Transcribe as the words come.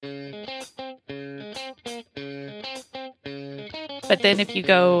but then if you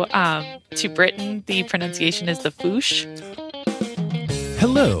go to Britain, the pronunciation is the foosh.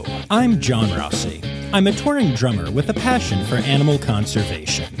 Hello, I'm John Rossi. I'm a touring drummer with a passion for animal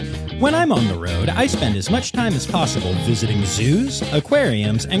conservation. When I'm on the road, I spend as much time as possible visiting zoos,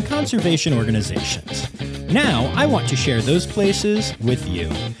 aquariums, and conservation organizations. Now, I want to share those places with you.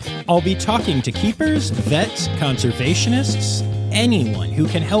 I'll be talking to keepers, vets, conservationists, anyone who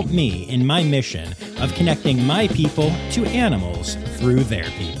can help me in my mission of connecting my people to animals through their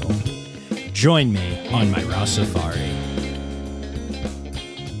people. Join me on my Ross Safari.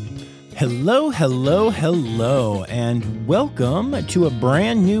 Hello, and welcome to a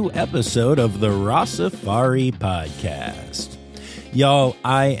brand new episode of the Ross Safari podcast. Y'all,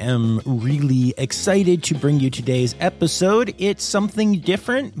 I am really excited to bring you today's episode. It's something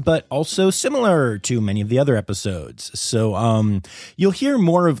different, but also similar to many of the other episodes. So you'll hear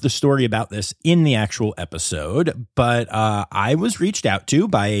more of the story about this in the actual episode, but I was reached out to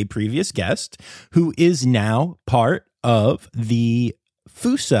by a previous guest who is now part of the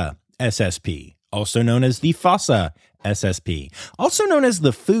FUSA SSP, also known as the FOSSA SSP, also known as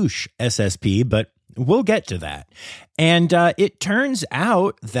the FOOSH SSP, but we'll get to that. And it turns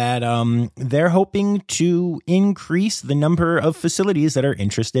out that they're hoping to increase the number of facilities that are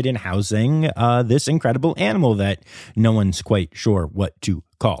interested in housing this incredible animal that no one's quite sure what to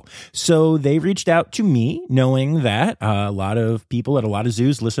call. So they reached out to me, knowing that a lot of people at a lot of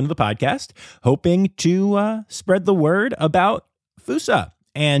zoos listen to the podcast, hoping to spread the word about FUSA.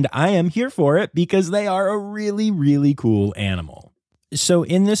 And I am here for it because they are a really, really cool animal. So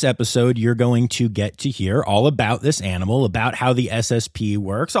in this episode, you're going to get to hear all about this animal, about how the SSP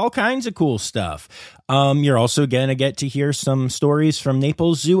works, all kinds of cool stuff. You're also going to get to hear some stories from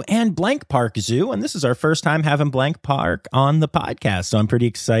Naples Zoo and Blank Park Zoo. And this is our first time having Blank Park on the podcast, so I'm pretty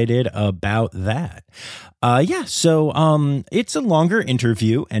excited about that. So it's a longer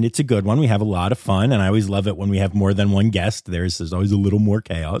interview, and it's a good one. We have a lot of fun, and I always love it when we have more than one guest. There's always a little more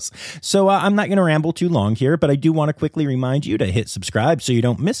chaos. So I'm not going to ramble too long here, but I do want to quickly remind you to hit subscribe so you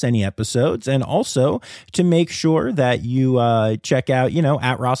don't miss any episodes, and also to make sure that you check out,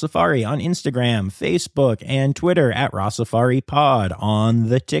 at Ross Safari on Instagram, Facebook, and Twitter, at Ross Safari Pod on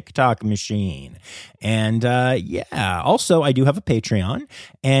the TikTok machine. And also I do have a Patreon,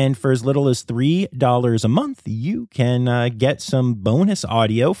 and for as little as $3 a month, you can get some bonus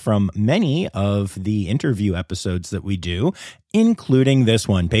audio from many of the interview episodes that we do, including this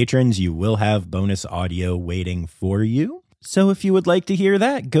one. Patrons, you will have bonus audio waiting for you. So if you would like to hear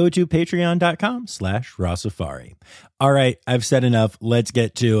that, go to patreon.com/RossSafari. All right, I've said enough. Let's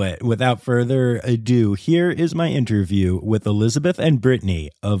get to it. Without further ado, here is my interview with Elizabeth and Brittany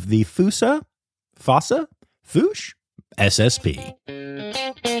of the FUSA, FOSSA, FOOSH SSP.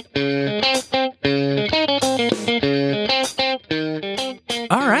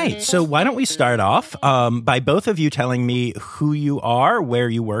 All right, so why don't we start off by both of you telling me who you are, where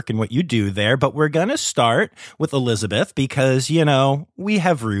you work, and what you do there. But we're going to start with Elizabeth because, we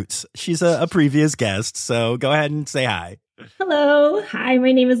have roots. She's a previous guest, so go ahead and say hi. Hello. Hi,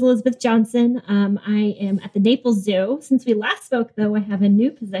 my name is Elizabeth Johnson. I am at the Naples Zoo. Since we last spoke, though, I have a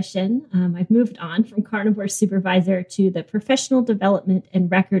new position. I've moved on from carnivore supervisor to the professional development and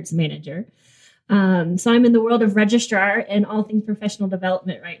records manager. So I'm in the world of registrar and all things professional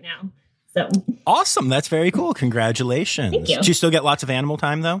development right now. So awesome. That's very cool. Congratulations. Thank you. Do you still get lots of animal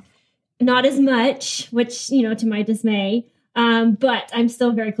time, though? Not as much, which, to my dismay. But I'm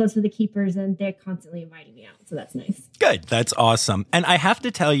still very close with the keepers, and they're constantly inviting me out. So that's nice. Good. That's awesome. And I have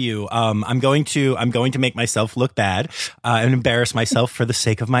to tell you, I'm going to make myself look bad and embarrass myself for the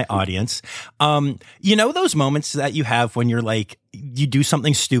sake of my audience. Those moments that you have when you're like, you do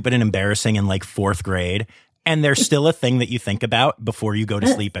something stupid and embarrassing in like fourth grade, and there's still a thing that you think about before you go to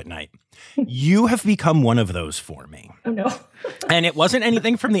sleep at night. You have become one of those for me. Oh, no. And it wasn't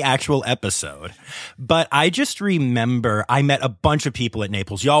anything from the actual episode, but I just remember I met a bunch of people at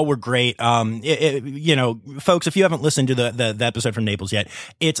Naples. Y'all were great. Folks, if you haven't listened to the episode from Naples yet,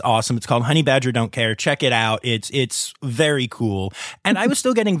 it's awesome. It's called Honey Badger Don't Care. Check it out. It's very cool. And I was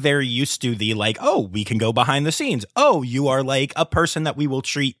still getting very used to the we can go behind the scenes. Oh, you are like a person that we will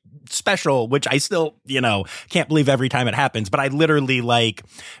treat special, which I still, can't believe every time it happens. But I literally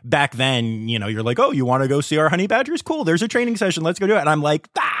back then, you're like, oh, you want to go see our honey badgers? Cool. There's a training session. Let's go do it. And I'm like,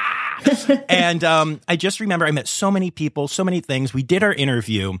 And I just remember I met so many people, so many things. We did our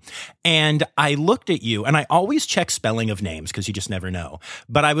interview and I looked at you, and I always check spelling of names because you just never know.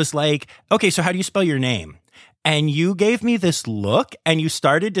 But I was like, okay, so how do you spell your name? and you gave me this look and you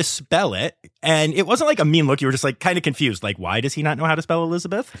started to spell it. And it wasn't like a mean look. You were just like kind of confused. Like, why does he not know how to spell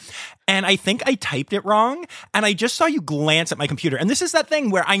Elizabeth? And I think I typed it wrong. And I just saw you glance at my computer. And this is that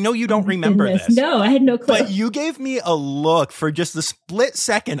thing where I know you don't remember this. No, I had no clue. But you gave me a look for just the split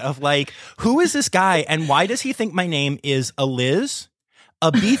second of like, who is this guy? And why does he think my name is Eliz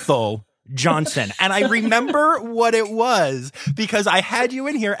Abethel Johnson? And I remember what it was because I had you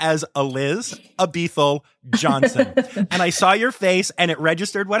in here as Eliz Abethel Johnson. And I saw your face and it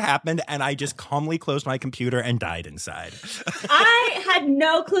registered what happened. And I just calmly closed my computer and died inside. I had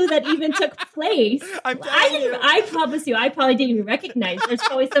no clue that even took place. I promise you, I probably didn't even recognize. There's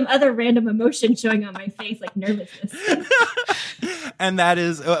probably some other random emotion showing on my face, like nervousness. And that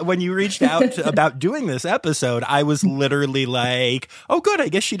is when you reached out about doing this episode, I was literally like, oh, good. I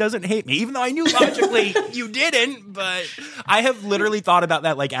guess she doesn't hate me, even though I knew logically you didn't. But I have literally thought about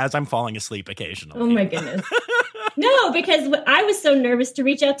that like as I'm falling asleep occasionally. Oh, my goodness. No, because I was so nervous to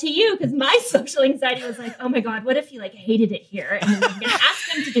reach out to you because my social anxiety was like, oh my God, what if he like hated it here? And then I'm going to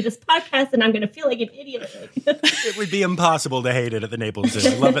ask him to do this podcast and I'm going to feel like an idiot. It would be impossible to hate it at the Naples Zoo.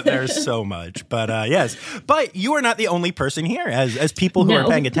 I love it there so much. But yes, but you are not the only person here as people who are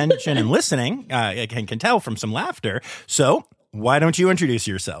paying attention and listening can tell from some laughter. So why don't you introduce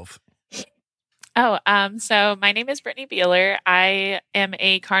yourself? So my name is Brittany Beeler. I am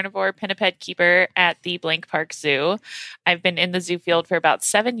a carnivore pinniped keeper at the Blank Park Zoo. I've been in the zoo field for about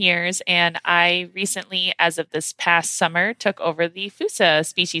 7 years, and I recently, as of this past summer, took over the FUSA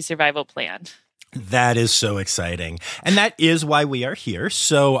species survival plan. That is so exciting. And that is why we are here.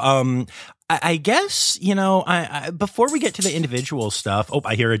 So, I guess, I before we get to the individual stuff,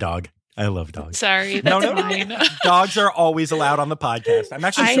 I hear a dog. I love dogs. Sorry, that's mine. Dogs are always allowed on the podcast. I'm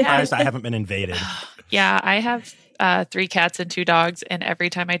actually surprised I haven't been invaded. Yeah, I have 3 cats and 2 dogs, and every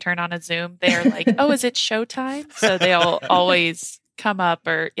time I turn on a Zoom, they're like, oh, is it showtime? So they'll always come up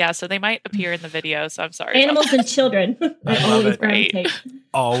so they might appear in the video. So I'm sorry. Animals and children. I love it. Right.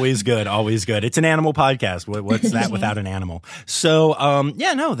 Always good. Always good. It's an animal podcast. What's that without an animal? So,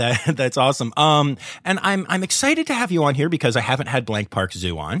 that's awesome. And I'm excited to have you on here because I haven't had Blank Park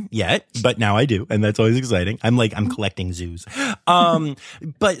Zoo on yet, but now I do. And that's always exciting. I'm collecting zoos.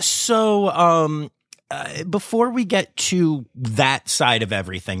 Before we get to that side of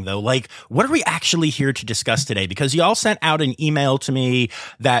everything, though, like, what are we actually here to discuss today? Because y'all sent out an email to me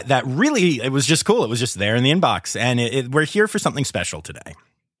that really, it was just cool. It was just there in the inbox. And we're here for something special today.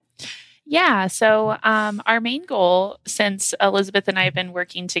 Yeah. So our main goal, since Elizabeth and I have been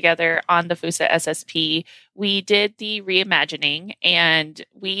working together on the FUSA SSP, we did the reimagining, and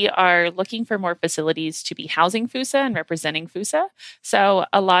we are looking for more facilities to be housing FUSA and representing FUSA. So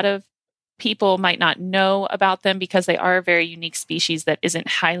a lot of people might not know about them because they are a very unique species that isn't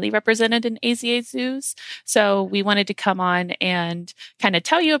highly represented in AZA zoos. So we wanted to come on and kind of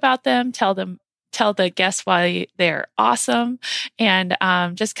tell you about them, tell the guests why they're awesome, and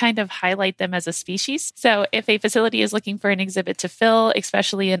just kind of highlight them as a species. So if a facility is looking for an exhibit to fill,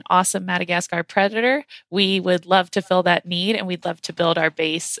 especially an awesome Madagascar predator, we would love to fill that need, and we'd love to build our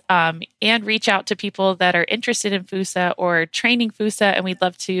base and reach out to people that are interested in FUSA or training FUSA, and we'd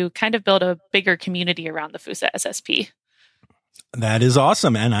love to kind of build a bigger community around the FUSA SSP. That is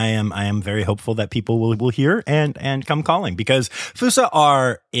awesome. And I am very hopeful that people will hear and come calling because FUSA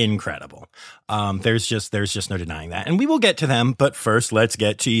are incredible. There's just no denying that. And we will get to them. But first, let's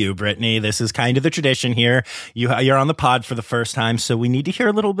get to you, Brittany. This is kind of the tradition here. You're on the pod for the first time. So we need to hear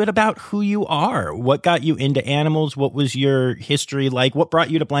a little bit about who you are. What got you into animals? What was your history like? What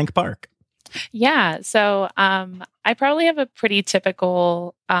brought you to Blank Park? Yeah. So I probably have a pretty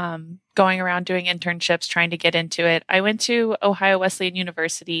typical going around doing internships, trying to get into it. I went to Ohio Wesleyan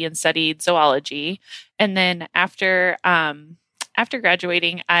University and studied zoology. And then after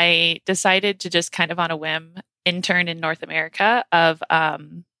graduating, I decided to just kind of on a whim intern in North America of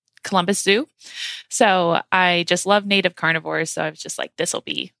Columbus Zoo. So I just love native carnivores. So I was just like, this will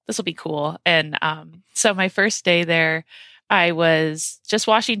be cool. And so my first day there, I was just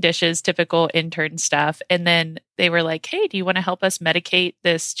washing dishes, typical intern stuff. And then they were like, hey, do you want to help us medicate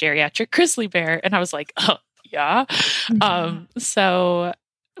this geriatric grizzly bear? And I was like, oh, yeah. So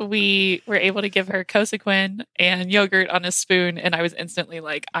we were able to give her Cosequin and yogurt on a spoon. And I was instantly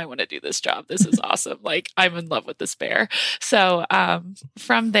like, I want to do this job. This is awesome. Like, I'm in love with this bear. So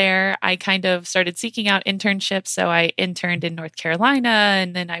from there, I kind of started seeking out internships. So I interned in North Carolina,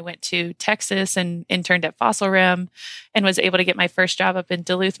 and then I went to Texas and interned at Fossil Rim and was able to get my first job up in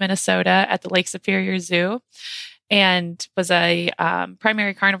Duluth, Minnesota at the Lake Superior Zoo. and was a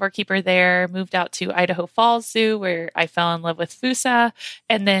primary carnivore keeper there. Moved out to Idaho Falls Zoo, where I fell in love with FUSA.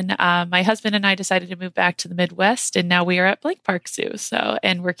 And then my husband and I decided to move back to the Midwest, and now we are at Blank Park Zoo,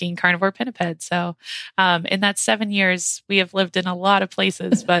 and working carnivore pinniped. So in that 7 years, we have lived in a lot of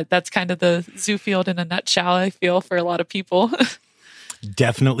places, but that's kind of the zoo field in a nutshell, I feel, for a lot of people.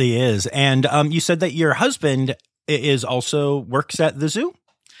 Definitely is. And you said that your husband is also works at the zoo?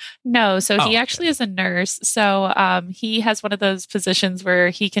 No, so he actually is a nurse. So he has one of those positions where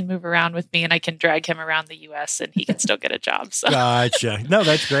he can move around with me and I can drag him around the U.S. and he can still get a job. So. Gotcha. No,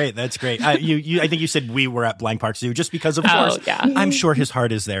 that's great. That's great. I think you said we were at Blank Park Zoo just because, of course, I'm sure his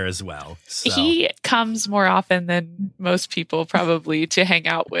heart is there as well. So. He comes more often than most people probably to hang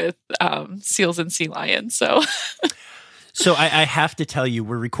out with seals and sea lions. So I have to tell you,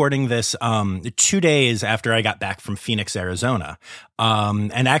 we're recording this 2 days after I got back from Phoenix, Arizona.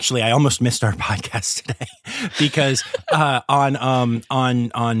 And actually, I almost missed our podcast today because on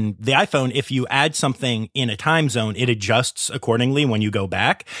the iPhone, if you add something in a time zone, it adjusts accordingly when you go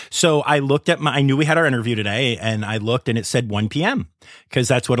back. So I looked at I knew we had our interview today, and I looked and it said 1 p.m. because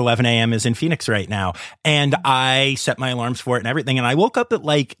that's what 11 a.m. is in Phoenix right now. And I set my alarms for it and everything. And I woke up at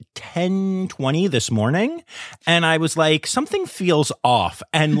like 10:20 this morning, and I was like, something feels off.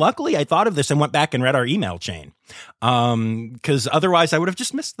 And luckily, I thought of this and went back and read our email chain. Because otherwise I would have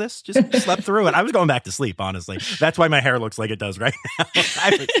just missed this, just slept through it. I was going back to sleep, honestly. That's why my hair looks like it does right now.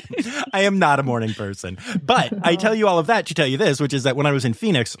 I am not a morning person. But I tell you all of that to tell you this, which is that when I was in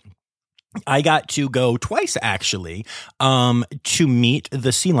Phoenix, I got to go twice, actually, to meet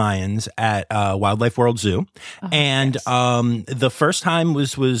the sea lions at Wildlife World Zoo. And the first time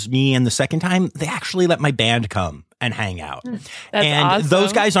was me, and the second time, they actually let my band come and hang out. That's awesome.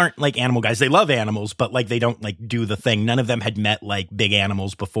 Those guys aren't like animal guys. They love animals, but like they don't like do the thing. None of them had met like big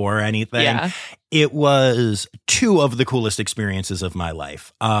animals before or anything. Yeah. It was two of the coolest experiences of my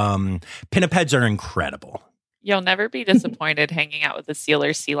life. Pinnipeds are incredible. You'll never be disappointed hanging out with a seal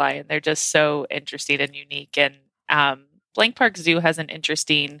or sea lion. They're just so interesting and unique. And Blank Park Zoo has an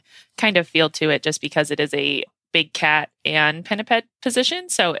interesting kind of feel to it just because it is a big cat and pinniped position.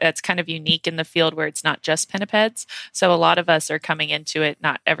 So it's kind of unique in the field where it's not just pinnipeds. So a lot of us are coming into it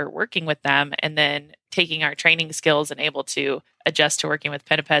not ever working with them and then taking our training skills and able to adjust to working with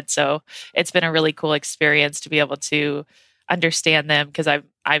pinnipeds. So it's been a really cool experience to be able to understand them, because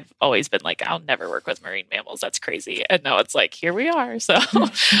I've always been like, I'll never work with marine mammals. That's crazy. And now it's like, here we are. So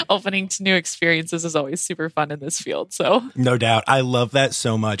opening to new experiences is always super fun in this field. So no doubt. I love that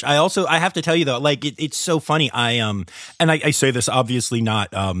so much. I have to tell you though, like it's so funny. And I say this obviously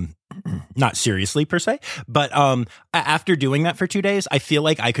not seriously per se, but after doing that for 2 days, I feel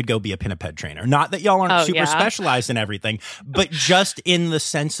like I could go be a pinniped trainer. Not that y'all aren't super specialized in everything, but just in the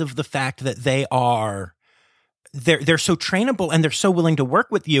sense of the fact that they're so trainable and they're so willing to work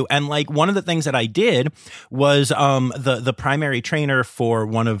with you. And like one of the things that I did was the primary trainer for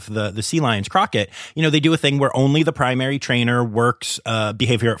one of the sea lions, Crockett, they do a thing where only the primary trainer works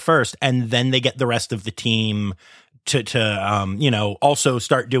behavior at first, and then they get the rest of the team to also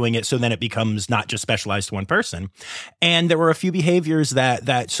start doing it. So then it becomes not just specialized to one person. And there were a few behaviors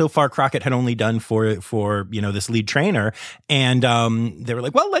that so far Crockett had only done for this lead trainer. And they were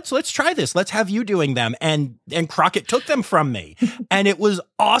like, well, let's try this. Let's have you doing them. And Crockett took them from me. And it was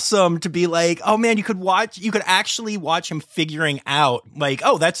awesome to be like, oh man, you could actually watch him figuring out like,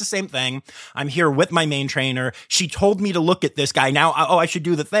 oh, that's the same thing. I'm here with my main trainer. She told me to look at this guy. Now, I should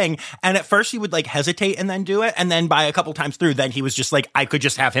do the thing. And at first he would like hesitate and then do it. And then by a couple times through, then he was just like, I could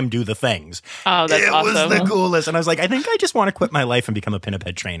just have him do the things. Oh, that's awesome. It was the coolest. And I was like, I think I just want to quit my life and become a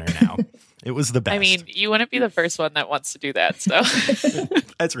pinniped trainer now. It was the best. I mean, you wouldn't be the first one that wants to do that. So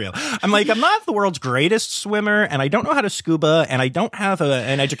that's real. I'm like, I'm not the world's greatest swimmer, and I don't know how to scuba, and I don't have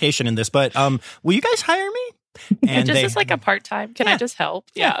an education in this, but will you guys hire me? And just as like a part-time, can I just help?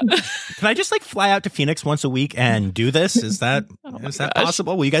 Yeah. Can I just like fly out to Phoenix once a week and do this? Is that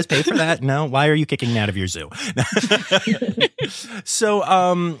possible? Will you guys pay for that? No. Why are you kicking me out of your zoo?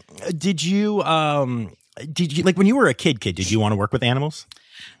 So, did you like when you were a kid, did you want to work with animals?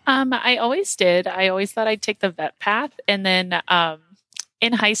 I always did. I always thought I'd take the vet path. And then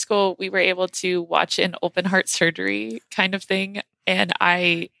in high school, we were able to watch an open heart surgery kind of thing. And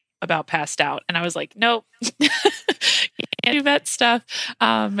I about passed out. And I was like, nope, you can't do vet stuff.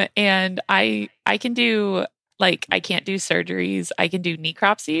 And I can do, like, I can't do surgeries. I can do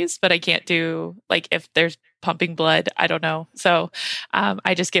necropsies, but I can't do, like, if there's pumping blood, I don't know. So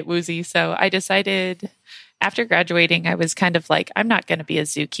I just get woozy. So I decided after graduating, I was kind of like, I'm not going to be a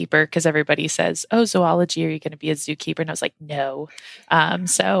zookeeper, because everybody says, oh, zoology, are you going to be a zookeeper? And I was like, no.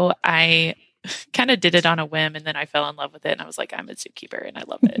 So I kind of did it on a whim, and then I fell in love with it, and I was like, I'm a zookeeper and I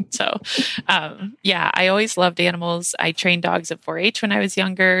love it. So yeah, I always loved animals. I trained dogs at 4-H when I was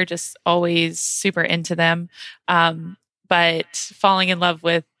younger, just always super into them. But falling in love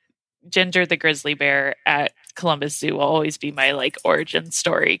with Ginger the grizzly bear at Columbus Zoo will always be my like origin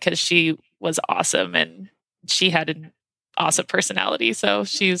story, because she was awesome and she had an awesome personality. So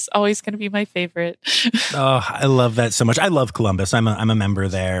she's always going to be my favorite. Oh, I love that so much. I love Columbus. I'm a member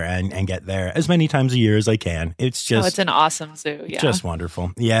there and get there as many times a year as I can. It's just it's an awesome zoo. Yeah. Just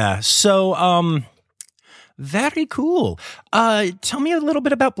wonderful. Yeah. So very cool. Tell me a little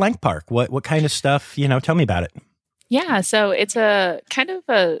bit about Blank Park. What kind of stuff, tell me about it. Yeah, so it's a kind of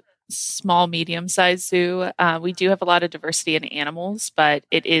a small, medium-sized zoo. We do have a lot of diversity in animals, but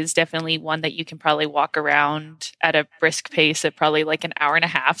it is definitely one that you can probably walk around at a brisk pace at probably like an hour and a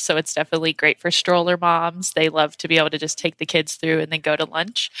half. So it's definitely great for stroller moms. They love to be able to just take the kids through and then go to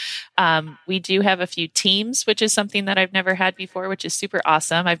lunch. We do have a few teams, which is something that I've never had before, which is super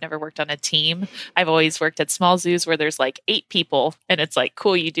awesome. I've never worked on a team. I've always worked at small zoos where there's like 8 people, and it's like,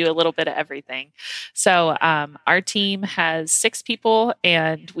 cool, you do a little bit of everything. So our team has 6 people,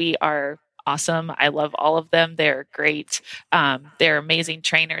 and we are awesome. I love all of them. They're great. They're amazing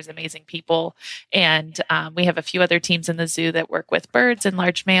trainers, amazing people. And we have a few other teams in the zoo that work with birds and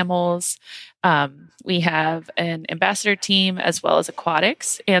large mammals. We have an ambassador team as well as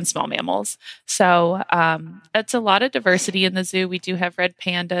aquatics and small mammals. So that's a lot of diversity in the zoo. We do have red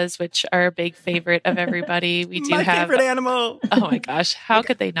pandas, which are a big favorite of everybody. We do my have favorite animal. Oh my gosh, how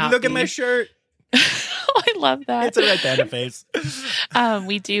could they not? Look be? at my shirt. I love that. It's a red panda face.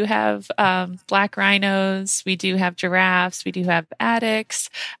 We do have black rhinos. We do have giraffes. We do have addax.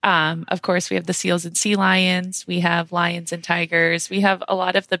 Of course, we have the seals and sea lions. We have lions and tigers. We have a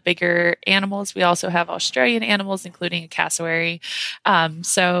lot of the bigger animals. We also have Australian animals, including a cassowary.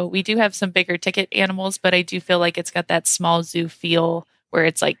 So we do have some bigger ticket animals, but I do feel like it's got that small zoo feel where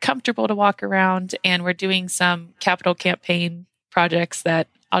it's like comfortable to walk around. And we're doing some capital campaign projects that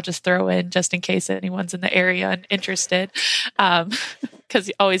I'll just throw in just in case anyone's in the area and interested, because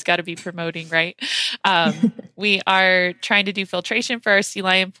you always got to be promoting, right? We are trying to do filtration for our sea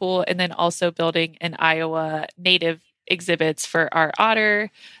lion pool, and then also building an Iowa native exhibits for our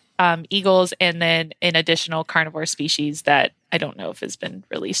otter, eagles, and then an additional carnivore species that I don't know if has been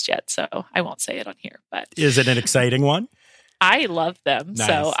released yet, so I won't say it on here. But is it an exciting one? I love them, nice.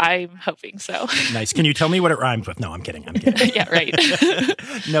 So I'm hoping so. Nice. Can you tell me what it rhymes with? No, I'm kidding. Yeah, right.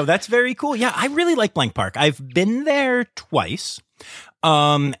 No, that's very cool. Yeah, I really like Blank Park. I've been there twice.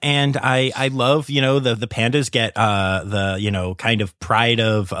 And I love, the pandas get, the, kind of pride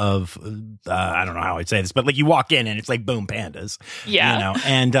of, I don't know how I'd say this, but like you walk in and it's like, boom, pandas. Yeah.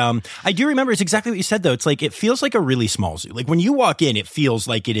 And, I do remember it's exactly what you said though. It's like, it feels like a really small zoo. Like when you walk in, it feels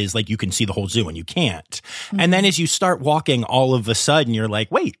like it is like you can see the whole zoo and you can't. Mm-hmm. And then as you start walking, all of a sudden you're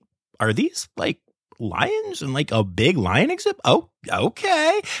like, wait, are these like lions and like a big lion exhibit? Oh,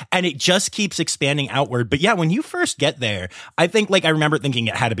 okay. And it just keeps expanding outward. But yeah, when you first get there, I think I remember thinking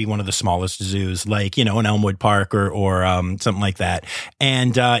it had to be one of the smallest zoos, like, an Elmwood Park or something like that.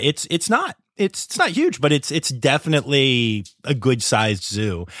 And it's not. It's not huge, but it's definitely a good sized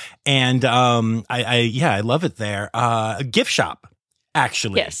zoo. And I love it there. A gift shop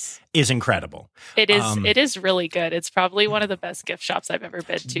actually. Yes. Is incredible. It is. It is really good. It's probably one of the best gift shops I've ever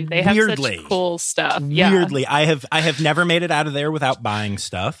been to. They have such cool stuff. Weirdly, I have never made it out of there without buying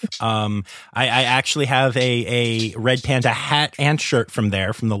stuff. I actually have a red panda hat and shirt from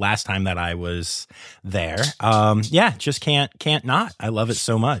there from the last time that I was there. Just can't not. I love it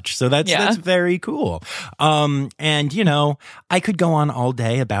so much. So that's very cool. And I could go on all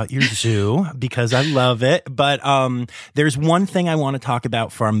day about your zoo because I love it. But there's one thing I want to talk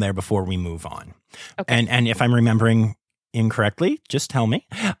about from there before we move on. Okay. And if I'm remembering incorrectly, just tell me.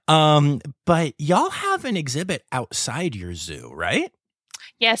 But y'all have an exhibit outside your zoo, right?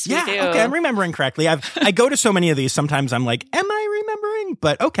 Yes, we do. Okay, I'm remembering correctly. I go to so many of these, sometimes I'm like, am I remembering?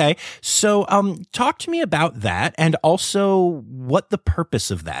 But okay. So talk to me about that and also what the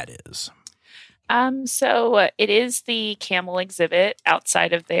purpose of that is. So it is the camel exhibit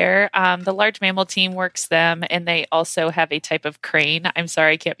outside of there. The large mammal team works them, and they also have a type of crane. I'm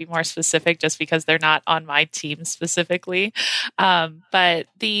sorry, I can't be more specific just because they're not on my team specifically. But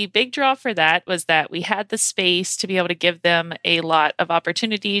the big draw for that was that we had the space to be able to give them a lot of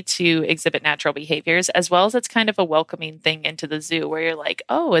opportunity to exhibit natural behaviors, as well as it's kind of a welcoming thing into the zoo where you're like,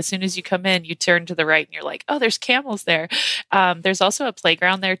 oh, as soon as you come in, you turn to the right and you're like, oh, there's camels there. There's also a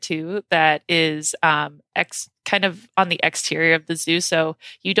playground there too that is kind kind of on the exterior of the zoo. So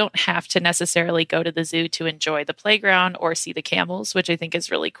you don't have to necessarily go to the zoo to enjoy the playground or see the camels, which I think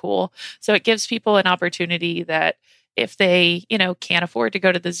is really cool. So it gives people an opportunity that if they, can't afford to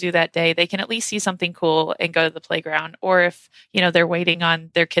go to the zoo that day, they can at least see something cool and go to the playground. Or if, they're waiting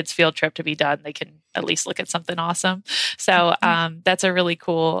on their kids' field trip to be done, they can at least look at something awesome. So that's a really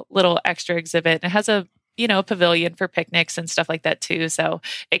cool little extra exhibit. It has a pavilion for picnics and stuff like that too. So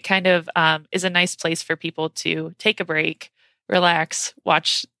it kind of is a nice place for people to take a break, relax,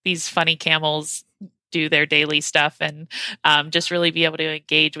 watch these funny camels do their daily stuff, and just really be able to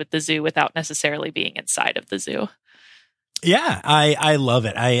engage with the zoo without necessarily being inside of the zoo. Yeah, I love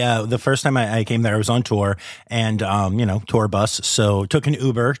it. The first time I came there, I was on tour and, tour bus. So took an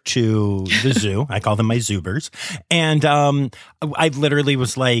Uber to the zoo. I call them my Zoobers. And, I literally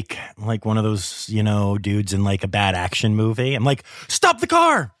was like one of those, dudes in like a bad action movie. I'm like, stop the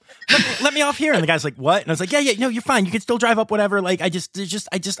car. Let me off here. And the guy's like, what? And I was like, yeah, no, you're fine. You can still drive up, whatever. Like, I want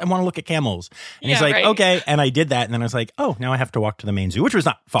to look at camels. And he's like, right. Okay. And I did that. And then I was like, oh, now I have to walk to the main zoo, which was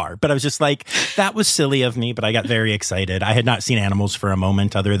not far. But I was just like, that was silly of me. But I got very excited. I had not seen animals for a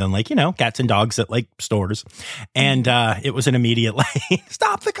moment other than like, cats and dogs at like stores. And it was an immediate like,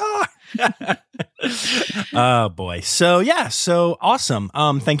 stop the car. Oh boy. So awesome.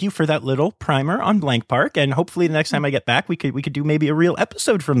 Thank you for that little primer on Blank Park, and hopefully the next time I get back we could do maybe a real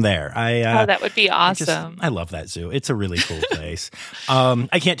episode from there. That would be awesome. I love that zoo. It's a really cool place.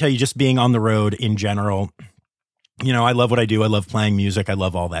 I can't tell you, just being on the road in general, I love what I do. I love playing music. I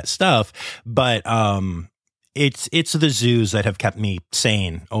love all that stuff, but it's the zoos that have kept me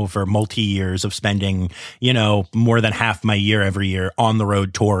sane over multi-years of spending, more than half my year every year on the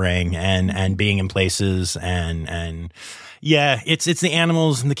road touring and being in places and yeah, it's the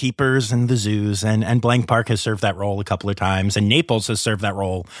animals and the keepers and the zoos, and Blank Park has served that role a couple of times, and Naples has served that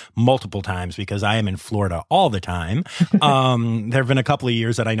role multiple times because I am in Florida all the time. There have been a couple of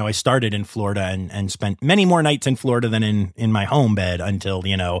years that I know I started in Florida and spent many more nights in Florida than in my home bed until,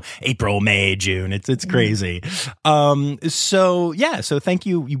 April, May, June. It's crazy. So thank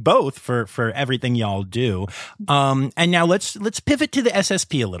you both for everything y'all do. And now let's pivot to the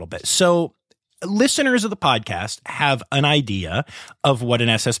SSP a little bit. So listeners of the podcast have an idea of what an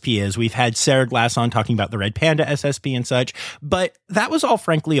SSP is. We've had Sarah Glass on talking about the Red Panda SSP and such, but that was all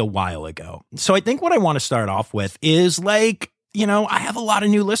frankly a while ago. So I think what I want to start off with is I have a lot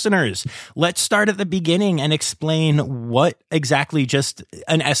of new listeners. Let's start at the beginning and explain what exactly just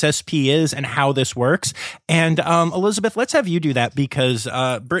an SSP is and how this works. And Elizabeth, let's have you do that because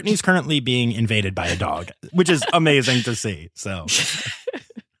Brittany's currently being invaded by a dog, which is amazing to see. So...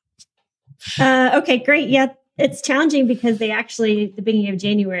 Okay, great. Yeah, it's challenging because they actually, at the beginning of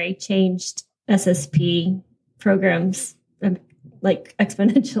January, changed SSP programs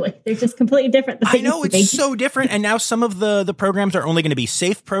exponentially. They're just completely different. I know, it's so different. And now some of the programs are only going to be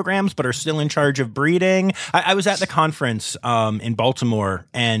safe programs, but are still in charge of breeding. I was at the conference in Baltimore,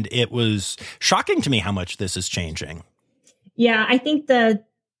 and it was shocking to me how much this is changing. Yeah, I think the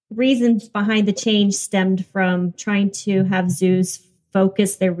reasons behind the change stemmed from trying to have zoos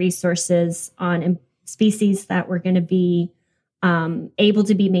focus their resources on species that were going to be able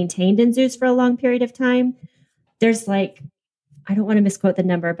to be maintained in zoos for a long period of time. There's I don't want to misquote the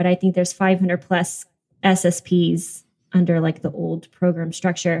number, but I think there's 500 plus SSPs under the old program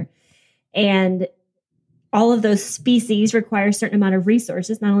structure. And all of those species require a certain amount of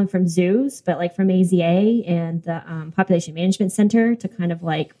resources, not only from zoos, but from AZA and the Population Management Center to kind of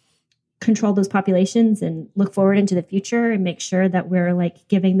control those populations and look forward into the future and make sure that we're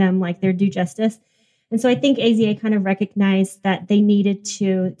giving them their due justice. And so I think AZA kind of recognized that they needed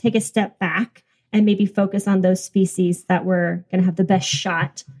to take a step back and maybe focus on those species that were going to have the best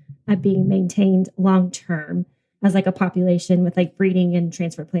shot at being maintained long-term as a population with breeding and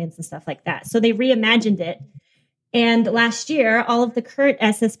transfer plans and stuff like that. So they reimagined it. And last year, all of the current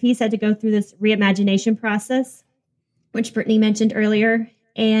SSPs had to go through this reimagination process, which Brittany mentioned earlier.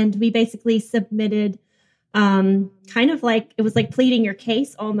 And we basically submitted it was pleading your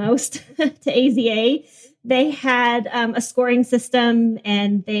case almost to AZA. They had a scoring system,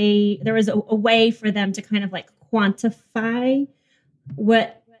 and there was a way for them to kind of quantify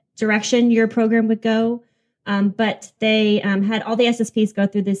what direction your program would go. But they had all the SSPs go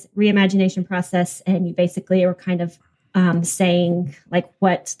through this reimagination process, and you basically were kind of saying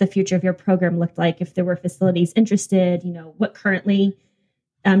what the future of your program looked like, if there were facilities interested, what currently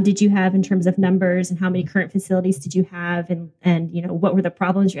did you have in terms of numbers, and how many current facilities did you have? And what were the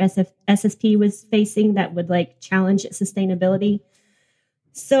problems your SSP was facing that would challenge its sustainability?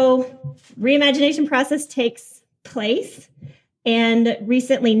 So reimagination process takes place. And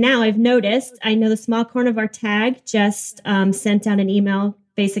recently now I've noticed, I know the Small Carnivore Tag just sent out an email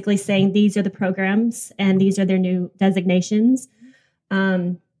basically saying these are the programs and these are their new designations.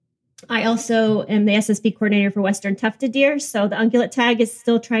 I also am the SSP coordinator for Western Tufted Deer. So the Ungulate Tag is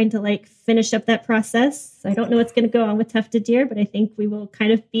still trying to like finish up that process. I don't know what's going to go on with Tufted Deer, but I think we will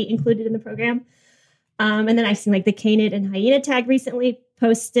kind of be included in the program. And then I've seen like the Canid and Hyena Tag recently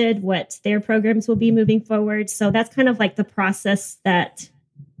posted what their programs will be moving forward. So that's kind of like the process that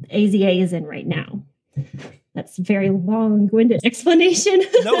AZA is in right now. That's a very long-winded explanation.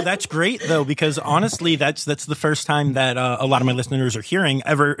 No, that's great though, because honestly, that's the first time that a lot of my listeners are hearing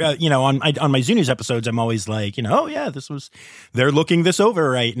ever. On my Zoo News episodes, I'm always like, oh yeah, they're looking this over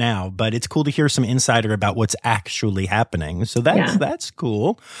right now. But it's cool to hear some insider about what's actually happening. So that's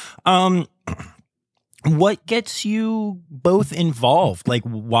cool. What gets you both involved? Like,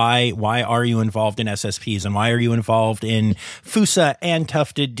 why are you involved in SSPs, and why are you involved in FUSA and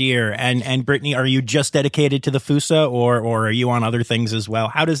Tufted Deer? And Brittany, are you just dedicated to the FUSA, or are you on other things as well?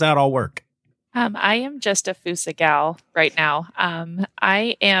 How does that all work? I am just a FUSA gal right now.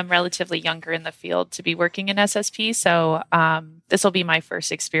 I am relatively younger in the field to be working in SSP, so this will be my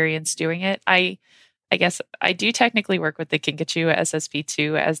first experience doing it. I guess I do technically work with the Kinkajou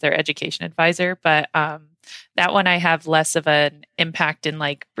SSP2 as their education advisor, but that one I have less of an impact in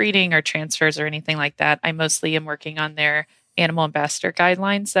like breeding or transfers or anything like that. I mostly am working on their animal ambassador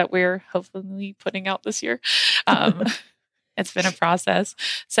guidelines that we're hopefully putting out this year. It's been a process.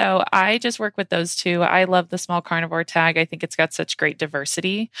 So I just work with those two. I love the Small Carnivore Tag. I think it's got such great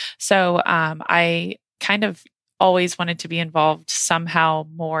diversity. So I kind of always wanted to be involved somehow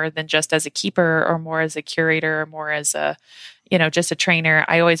more than just as a keeper or more as a curator or more as a, just a trainer.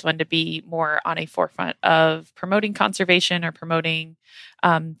 I always wanted to be more on a forefront of promoting conservation or promoting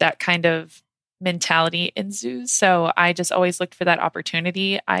that kind of mentality in zoos. So I just always looked for that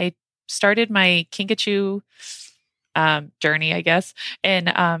opportunity. I started my Kinkajou journey, I guess, in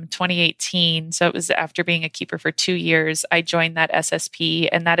 2018. So it was after being a keeper for 2 years, I joined that SSP,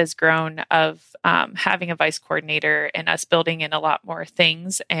 and that has grown of having a vice coordinator and us building in a lot more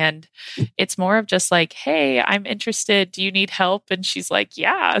things. And it's more of just like, hey, I'm interested. Do you need help? And she's like,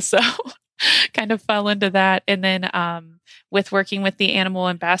 yeah. So kind of fell into that. And then with working with the animal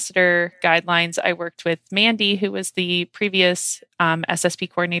ambassador guidelines, I worked with Mandy, who was the previous SSP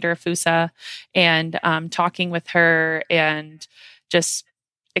coordinator of FUSA, and talking with her and just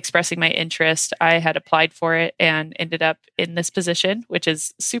expressing my interest. I had applied for it and ended up in this position, which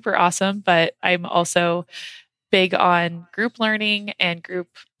is super awesome. But I'm also big on group learning and group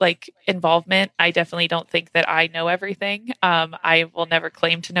involvement. I definitely don't think that I know everything. I will never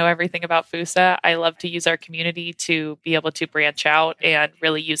claim to know everything about FUSA. I love to use our community to be able to branch out and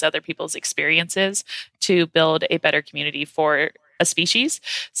really use other people's experiences to build a better community for a species.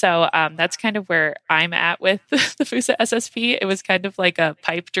 So that's kind of where I'm at with the FUSA SSP. It was kind of like a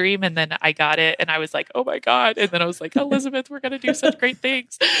pipe dream, and then I got it and I was like, oh my God. And then I was like, Elizabeth, we're going to do such great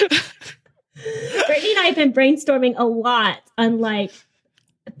things. Brittany and I have been brainstorming a lot on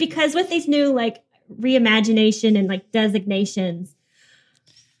because with these new reimagination and designations,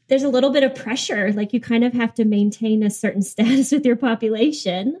 there's a little bit of pressure. You kind of have to maintain a certain status with your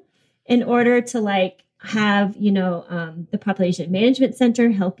population in order to have, the population management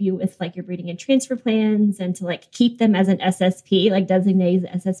center help you with your breeding and transfer plans, and to keep them as an SSP, designate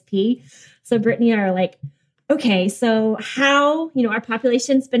as SSP. So Brittany and I are okay, so how, our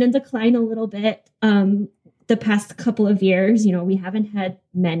population's been in decline a little bit the past couple of years. We haven't had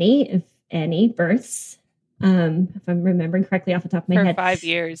many, if any, births. If I'm remembering correctly off the top of my head. For 5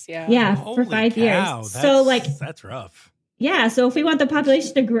 years, yeah. Yeah, Holy for 5 cow, years. So that's rough. Yeah, so if we want the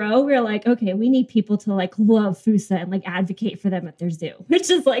population to grow, we're okay, we need people to love FUSA and advocate for them at their zoo, which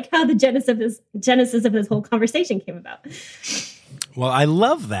is how the genesis of this whole conversation came about. Well, I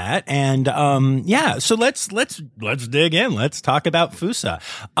love that. And so let's dig in. Let's talk about FUSA.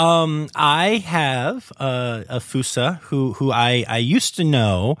 I have a FUSA who I used to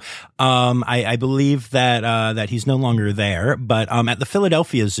know. I believe that he's no longer there, but at the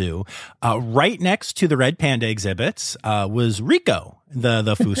Philadelphia Zoo, right next to the red panda exhibits, was Rico,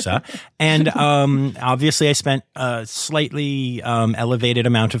 the FUSA. And obviously I spent a slightly elevated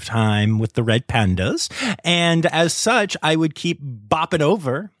amount of time with the red pandas. And as such, I would keep bopping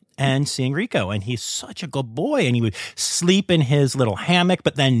over and seeing Rico. And he's such a good boy. And he would sleep in his little hammock,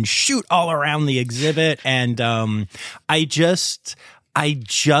 but then shoot all around the exhibit. And I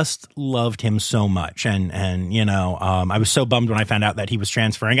just loved him so much. And you know, I was so bummed when I found out that he was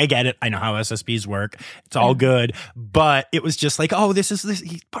transferring. I get it. I know how SSPs work. It's all good. But it was just like, oh,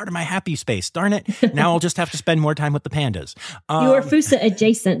 he's part of my happy space. Darn it. Now I'll just have to spend more time with the pandas. You were Fusa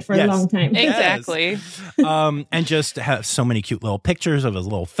adjacent for a long time. Exactly. And just have so many cute little pictures of his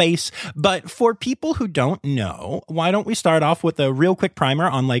little face. But for people who don't know, why don't we start off with a real quick primer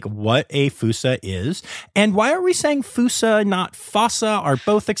on like what a Fusa is? And why are we saying Fusa, not Fossa? Are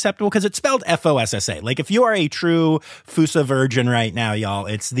both acceptable? Because it's spelled Fossa. Like if you are a true Fusa virgin right now, y'all,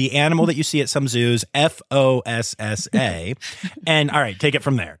 it's the animal that you see at some zoos, Fossa. And all right, take it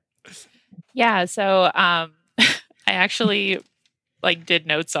from there. Yeah. So I actually like did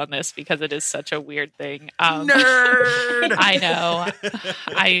notes on this because it is such a weird thing. Nerd! I know.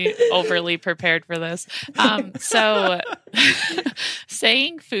 I overly prepared for this. So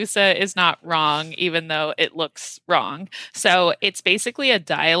saying Fusa is not wrong, even though it looks wrong. So it's basically a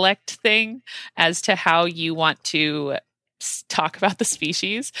dialect thing as to how you want to talk about the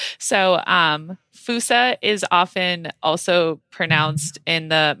species. So Fusa is often also pronounced in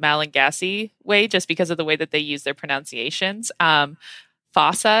the Malagasy way, just because of the way that they use their pronunciations.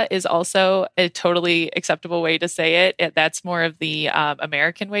 Fossa is also a totally acceptable way to say it. That's more of the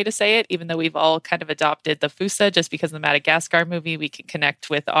American way to say it, even though we've all kind of adopted the Fusa just because in the Madagascar movie, we can connect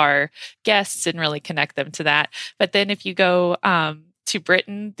with our guests and really connect them to that. But then if you go to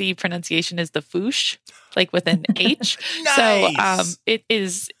Britain, the pronunciation is the Foosh, like with an H. Nice. So it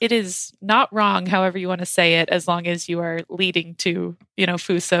is not wrong, however you want to say it, as long as you are leading to, you know,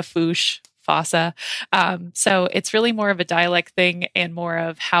 Fusa, Foosh, Fossa. So it's really more of a dialect thing and more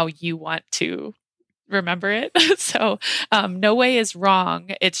of how you want to remember it. So no way is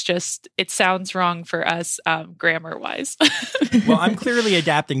wrong. It's just, it sounds wrong for us grammar wise. Well, I'm clearly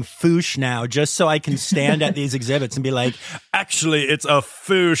adapting Foosh now just so I can stand at these exhibits and be like, actually, it's a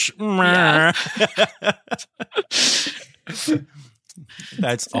Foosh. Yeah.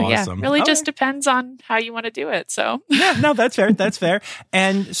 That's So, awesome. Yeah, really just depends on how you want to do it. So yeah, no, that's fair. That's fair.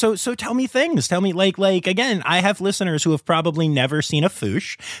 And so tell me things. Tell me like again, I have listeners who have probably never seen a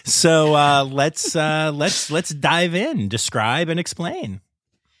Foosh. So let's dive in, describe and explain.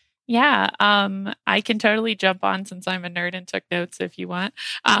 Yeah, I can totally jump on since I'm a nerd and took notes if you want.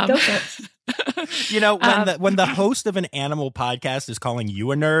 Go for it. You know, when the host of an animal podcast is calling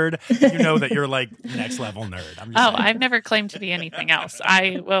you a nerd, you know that you're like next level nerd. I'm just saying. I've never claimed to be anything else.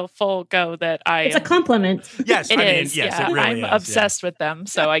 I will full go that I. It's a compliment. Yes, it I mean, is. yes, Yeah, it really I'm is, obsessed with them,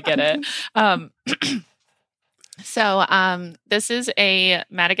 so I get it. So this is a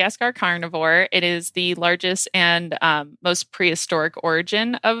Madagascar carnivore. It is the largest and most prehistoric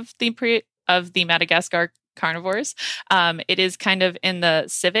origin of the Madagascar carnivores. It is kind of in the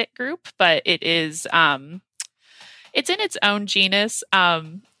civet group, but it is it's in its own genus.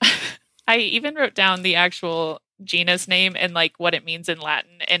 I even wrote down the actual genus name and like what it means in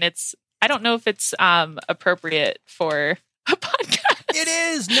Latin, and I don't know if it's appropriate for a podcast. It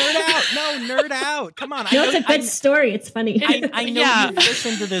is nerd out. No, nerd out. Come on. No, it's a good story. It's funny. I know you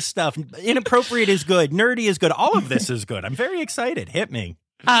listen to this stuff. Inappropriate is good. Nerdy is good. All of this is good. I'm very excited. Hit me.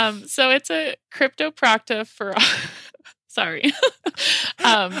 So it's a Cryptoprocta for. Sorry.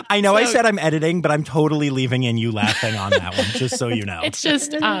 I know I said I'm editing, but I'm totally leaving in you laughing on that one, just so you know. It's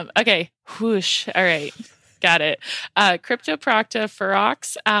just okay. Whoosh. All right. Got it. Cryptoprocta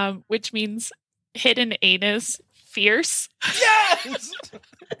ferox, which means hidden anus. Fierce. Yes.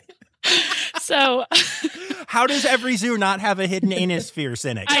 So, how does every zoo not have a hidden anus fierce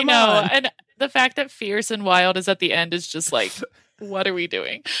in it? Come I know, on. and the fact that fierce and wild is at the end is just like, what are we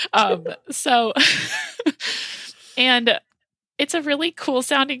doing? So, and it's a really cool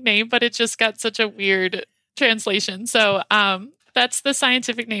sounding name, but it just got such a weird translation. So, that's the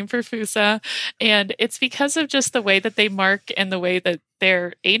scientific name for Fusa, and it's because of just the way that they mark and the way that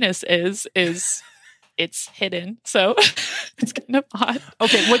their anus is. It's hidden, so it's kind of odd.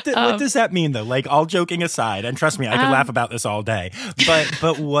 Okay, what does that mean though? Like, all joking aside, and trust me, I could laugh about this all day.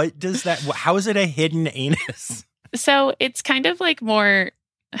 But what does that? How is it a hidden anus? So it's kind of like more.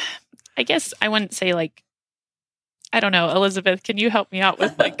 I guess I wouldn't say like. I don't know, Elizabeth. Can you help me out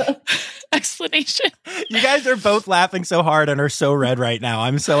with like explanation? You guys are both laughing so hard and are so red right now.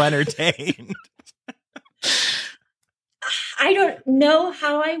 I'm so entertained. I don't know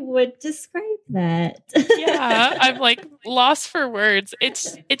how I would describe that. Yeah, I'm like lost for words.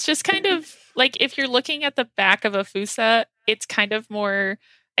 It's just kind of like if you're looking at the back of a Fusa, it's kind of more,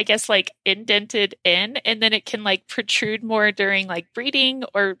 I guess, like indented in, and then it can like protrude more during like breeding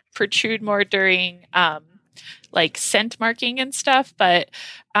or protrude more during like scent marking and stuff. But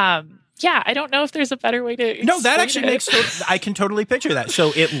Yeah, I don't know if there's a better way to No, that explain actually it. I can totally picture that.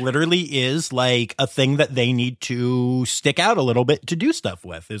 So it literally is like a thing that they need to stick out a little bit to do stuff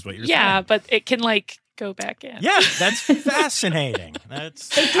with, is what you're saying. Yeah, but it can like go back in. Yeah, that's fascinating.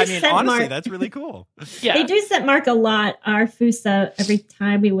 Honestly, that's really cool. Yeah. They do scent mark a lot. Our Fusa, every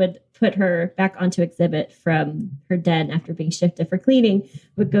time we would put her back onto exhibit from her den after being shifted for cleaning,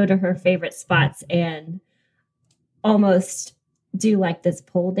 would go to her favorite spots and almost do like this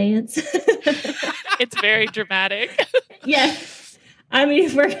pole dance. It's very dramatic. Yeah. I mean,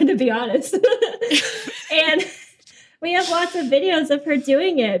 if we're going to be honest. And we have lots of videos of her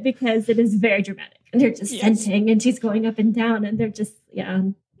doing it because it is very dramatic. And they're just scenting and she's going up and down and they're just, yeah.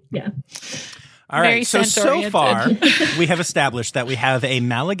 All right, so far, we have established that we have a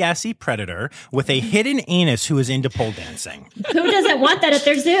Malagasy predator with a hidden anus who is into pole dancing. Who doesn't want that at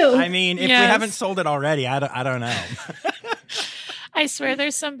their zoo? I mean, if we haven't sold it already, I don't know. I swear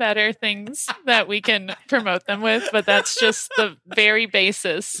there's some better things that we can promote them with, but that's just the very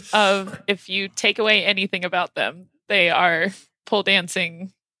basis of if you take away anything about them, they are pole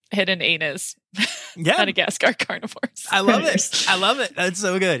dancing, hidden anus, Madagascar carnivores. I love it. I love it. That's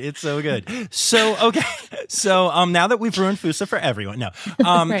so good. It's so good. So, okay. So, now that we've ruined Fusa for everyone, no.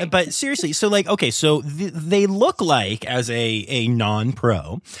 Right. But seriously, so like, okay, so they look like, as a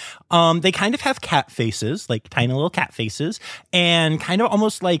non-pro, they kind of have cat faces, like tiny little cat faces, and kind of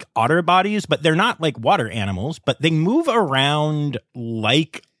almost like otter bodies, but they're not like water animals, but they move around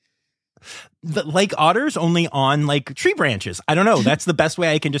like otters, only on like tree branches. I don't know. That's the best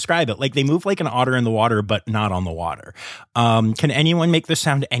way I can describe it. Like they move like an otter in the water, but not on the water. Can anyone make this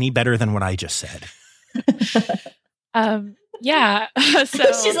sound any better than what I just said? Yeah.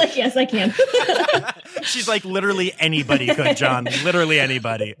 So she's like, yes, I can. She's like, literally anybody could, John. Literally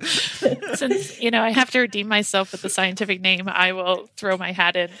anybody. Since, I have to redeem myself with the scientific name, I will throw my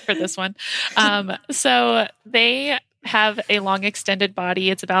hat in for this one. So they have a long extended body.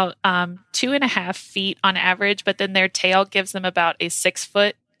 It's about 2.5 feet on average, but then their tail gives them about a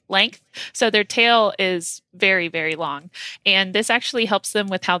 6-foot length. So their tail is very, very long. And this actually helps them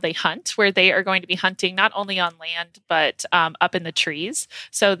with how they hunt, where they are going to be hunting not only on land, but up in the trees.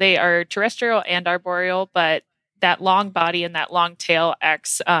 So they are terrestrial and arboreal, but that long body and that long tail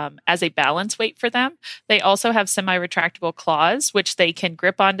acts as a balance weight for them. They also have semi-retractable claws, which they can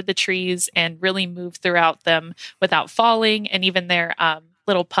grip onto the trees and really move throughout them without falling. And even their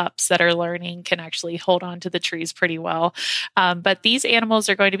little pups that are learning can actually hold on to the trees pretty well. But these animals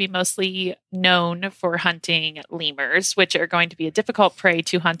are going to be mostly known for hunting lemurs, which are going to be a difficult prey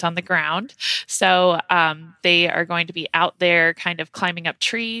to hunt on the ground. So they are going to be out there kind of climbing up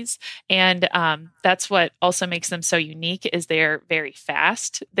trees. And that's what also makes them so unique is they're very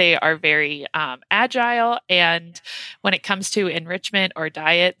fast. They are very agile. And when it comes to enrichment or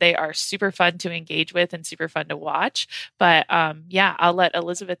diet, they are super fun to engage with and super fun to watch. But I'll let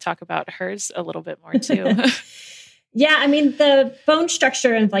Elizabeth talk about hers a little bit more too. Yeah, I mean the bone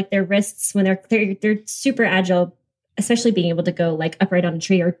structure of like their wrists when they're super agile, especially being able to go like upright on a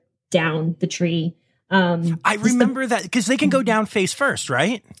tree or down the tree. I remember that because they can go down face first,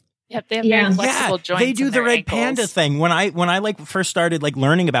 right? Yep, they have very flexible joints. They do in the their red ankles. panda thing. When I like first started like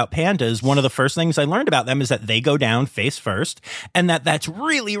learning about pandas, one of the first things I learned about them is that they go down face first, and that's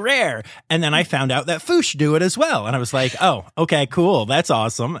really rare. And then I found out that Foosh do it as well, and I was like, oh, okay, cool, that's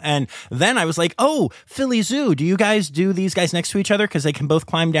awesome. And then I was like, oh, Philly Zoo, do you guys do these guys next to each other because they can both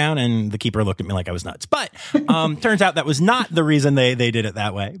climb down? And the keeper looked at me like I was nuts. But turns out that was not the reason they did it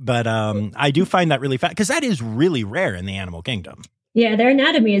that way. But I do find that really fast because that is really rare in the animal kingdom. Yeah, their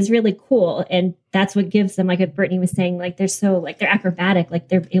anatomy is really cool. And that's what gives them, like what Brittany was saying, like they're so like they're acrobatic, like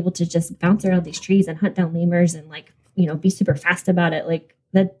they're able to just bounce around these trees and hunt down lemurs and like, be super fast about it. Like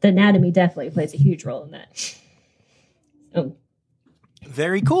the anatomy definitely plays a huge role in that. Oh.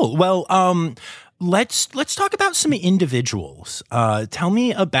 Very cool. Well, let's talk about some individuals. Tell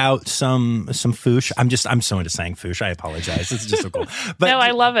me about some Foosh. I'm so into saying Foosh. I apologize. It's just so cool. But no,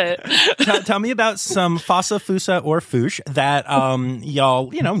 I love it. tell me about some Fossa, Fusa, or Foosh that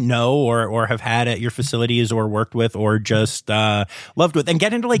y'all know or have had at your facilities or worked with or just loved with, and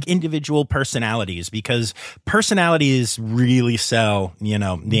get into like individual personalities because personalities really sell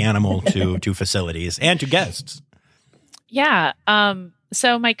the animal to facilities and to guests. Yeah.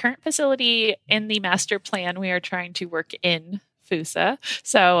 So my current facility in the master plan, we are trying to work in Fusa.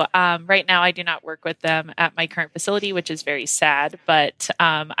 So right now I do not work with them at my current facility, which is very sad. But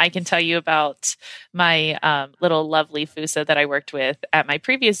I can tell you about my little lovely Fusa that I worked with at my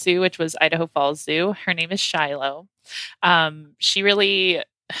previous zoo, which was Idaho Falls Zoo. Her name is Shiloh. She really...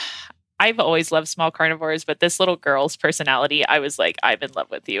 I've always loved small carnivores, but this little girl's personality, I was like, I'm in love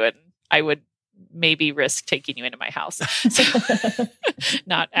with you. And I would maybe risk taking you into my house. So,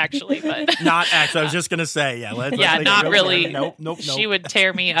 not actually, but not actually. I was just going to say, yeah. Let's not really. Nope. She would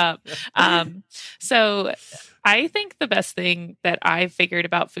tear me up. So I think the best thing that I've figured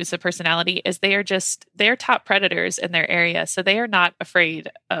about Fusa personality is they're top predators in their area. So they are not afraid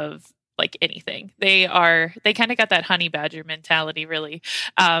of like anything. They kind of got that honey badger mentality, really.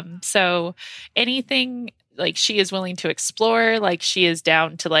 So anything, like, she is willing to explore, like she is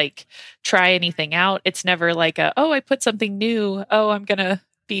down to like try anything out. It's never like I put something new. Oh, I'm going to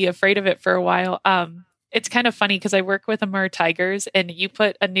be afraid of it for a while. It's kind of funny because I work with Amur tigers, and you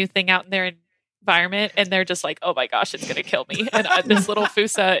put a new thing out in their environment and they're just like, oh my gosh, it's going to kill me. And this little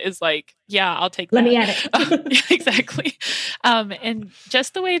Fusa is like, yeah, I'll take that. Let me at it. Yeah, exactly. And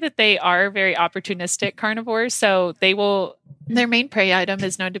just the way that they are very opportunistic carnivores. So their main prey item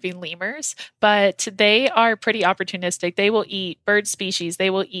is known to be lemurs, but they are pretty opportunistic. They will eat bird species. They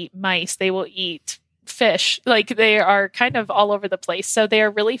will eat mice. They will eat fish. Like, they are kind of all over the place. So they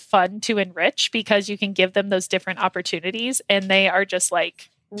are really fun to enrich because you can give them those different opportunities, and they are just like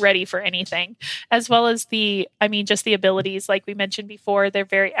ready for anything, as well as just the abilities. Like we mentioned before, they're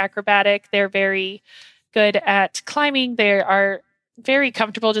very acrobatic. They're very good at climbing. They are very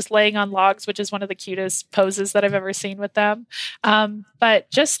comfortable just laying on logs, which is one of the cutest poses that I've ever seen with them.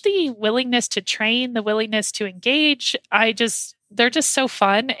 But just the willingness to train, the willingness to engage, they're just so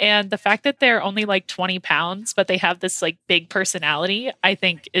fun. And the fact that they're only like 20 pounds, but they have this like big personality, I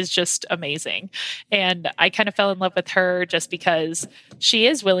think is just amazing. And I kind of fell in love with her just because she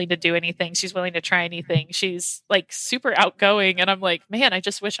is willing to do anything. She's willing to try anything. She's like super outgoing. And I'm like, man, I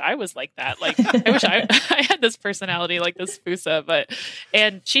just wish I was like that. Like, I wish I had this personality like this Fusa,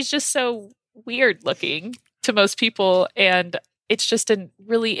 and she's just so weird looking to most people. And it's just a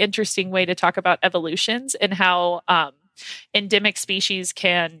really interesting way to talk about evolutions and how, endemic species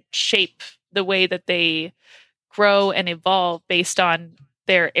can shape the way that they grow and evolve based on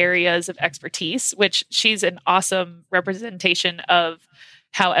their areas of expertise, which she's an awesome representation of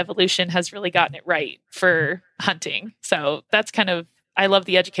how evolution has really gotten it right for hunting. So that's I love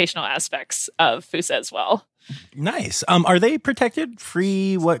the educational aspects of Fusa as well. Nice. Are they protected?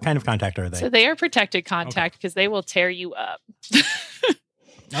 Free? What kind of contact are they? So they are protected contact because they will tear you up.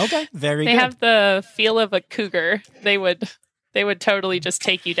 Okay, very good. They have the feel of a cougar. They would totally just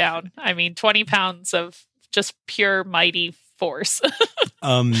take you down. I mean, 20 pounds of just pure mighty force.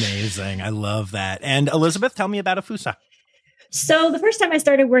 Amazing. I love that. And Elizabeth, tell me about a Fusa. So the first time I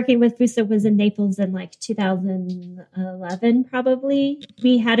started working with Fusa was in Naples in like 2011, probably.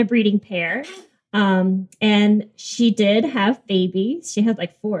 We had a breeding pair. And she did have babies. She had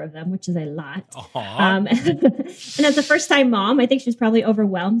like 4 of them, which is a lot. And as a first time mom, I think she was probably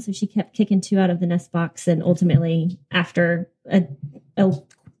overwhelmed. So she kept kicking 2 out of the nest box. And ultimately, after a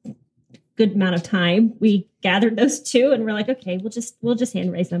good amount of time, we gathered those 2 and we're like, okay, we'll just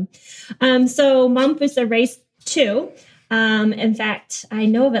hand raise them. So Mom Fusa raised 2. In fact, I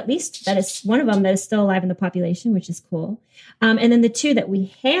know of at least that is one of them that is still alive in the population, which is cool. And then the 2 that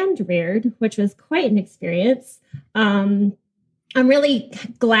we hand reared, which was quite an experience. I'm really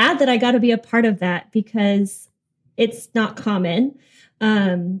glad that I got to be a part of that because it's not common.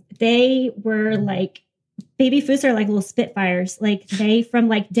 They were like, baby Fusa are like little Spitfires. Like they, from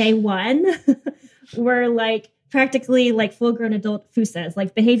like day one, were like practically like full grown adult Fusas,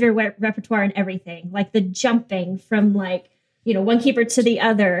 like behavior repertoire and everything, like the jumping from like, one keeper to the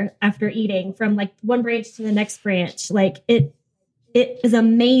other after eating, from like one branch to the next branch. Like it is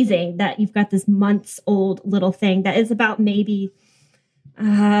amazing that you've got this months old little thing that is about maybe,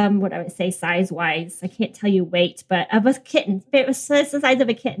 what I would say size wise, I can't tell you weight, but of a kitten. It was the size of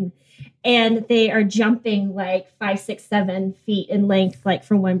a kitten. And they are jumping like 5, 6, 7 feet in length, like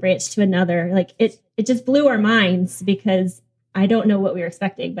from one branch to another. Like it just blew our minds because I don't know what we were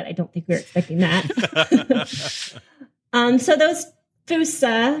expecting, but I don't think we were expecting that. So those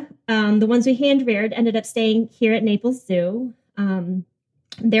Fusa, the ones we hand reared, ended up staying here at Naples Zoo.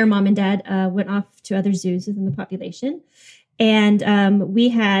 Their mom and dad went off to other zoos within the population. And we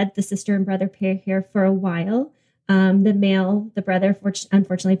had the sister and brother pair here for a while. The brother,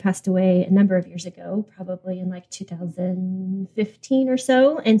 unfortunately passed away a number of years ago, probably in like 2015 or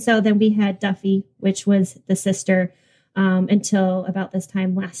so. And so then we had Duffy, which was the sister, until about this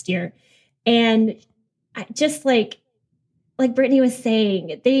time last year. And I just like Brittany was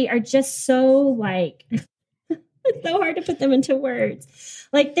saying, they are just so like, it's so hard to put them into words.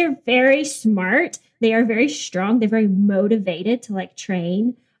 Like they're very smart. They are very strong. They're very motivated to like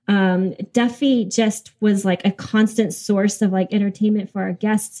train. Duffy just was like a constant source of like entertainment for our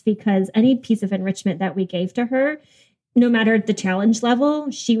guests because any piece of enrichment that we gave to her, no matter the challenge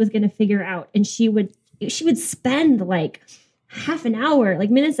level, she was going to figure out, and she would spend like half an hour, like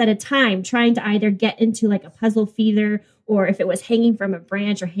minutes at a time, trying to either get into like a puzzle feeder, or if it was hanging from a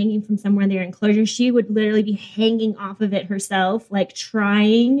branch or hanging from somewhere in their enclosure, she would literally be hanging off of it herself, like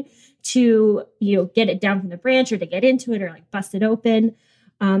trying to, get it down from the branch or to get into it or like bust it open.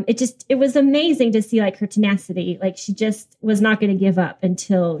 It was amazing to see like her tenacity. Like she just was not going to give up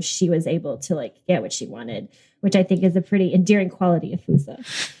until she was able to like get what she wanted, which I think is a pretty endearing quality of Fusa.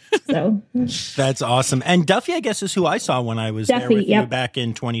 So that's awesome. And Duffy, I guess, is who I saw when I was there with you back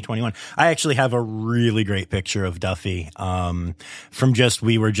in 2021. I actually have a really great picture of Duffy from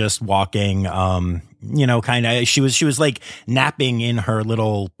we were just walking, kind of, she was like napping in her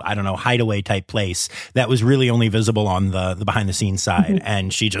little, I don't know, hideaway type place that was really only visible on the behind the scenes side. Mm-hmm.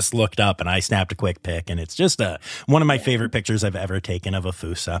 And she just looked up and I snapped a quick pic, and it's just one of my favorite pictures I've ever taken of a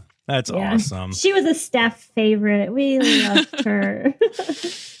Fusa. That's awesome. She was a staff favorite. We loved her.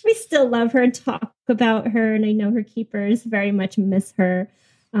 We still love her and talk about her. And I know her keepers very much miss her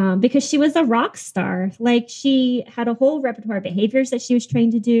because she was a rock star. Like she had a whole repertoire of behaviors that she was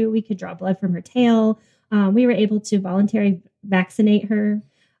trained to do. We could draw blood from her tail. We were able to voluntarily vaccinate her,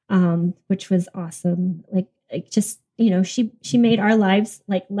 which was awesome. Like just, she made our lives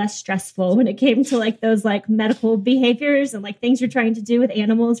like less stressful when it came to like those like medical behaviors and like things you're trying to do with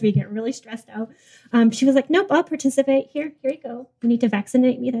animals where you get really stressed out. She was like, nope, I'll participate. Here you go. You need to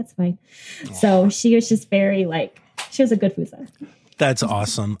vaccinate me. That's fine. Wow. So she was just very she was a good Fusa. That's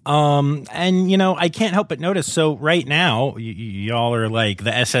awesome. And, I can't help but notice. So right now, y'all are like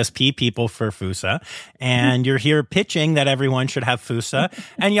the SSP people for Fusa, and you're here pitching that everyone should have Fusa,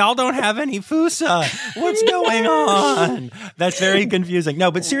 and y'all don't have any Fusa. What's going on? That's very confusing.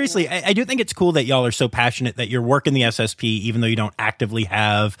 No, but seriously, I do think it's cool that y'all are so passionate that you're working the SSP, even though you don't actively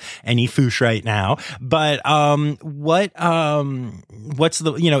have any Fush right now. But what's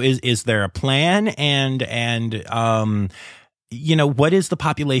the, is there a plan? And what is the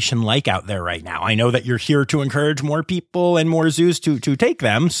population like out there right now? I know that you're here to encourage more people and more zoos to take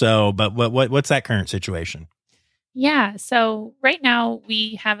them. So, but what's that current situation? Yeah. So right now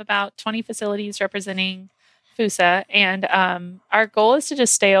we have about 20 facilities representing Fusa, and our goal is to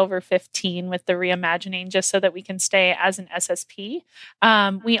just stay over 15 with the reimagining, just so that we can stay as an SSP.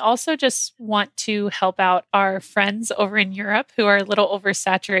 We also just want to help out our friends over in Europe who are a little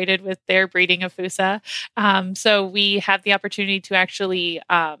oversaturated with their breeding of Fusa. So we have the opportunity to actually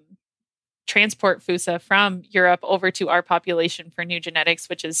transport Fusa from Europe over to our population for new genetics,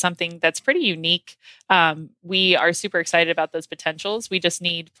 which is something that's pretty unique. We are super excited about those potentials. We just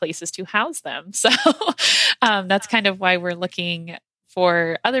need places to house them. So that's kind of why we're looking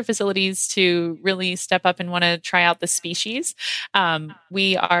for other facilities to really step up and want to try out the species.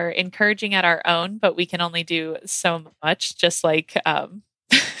 We are encouraging at our own, but we can only do so much, just like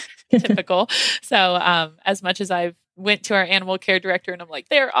typical. So as much as I've went to our animal care director and I'm like,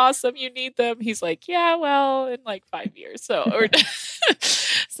 they're awesome, you need them. He's like, yeah, well, in like 5 years. So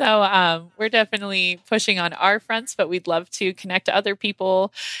we're definitely pushing on our fronts, but we'd love to connect to other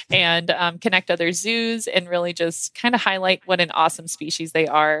people and connect other zoos and really just kind of highlight what an awesome species they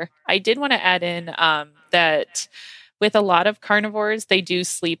are. I did want to add in that with a lot of carnivores, they do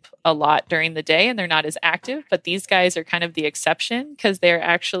sleep a lot during the day and they're not as active, but these guys are kind of the exception because they're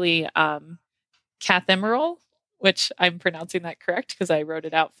actually cathemeral, which I'm pronouncing that correct because I wrote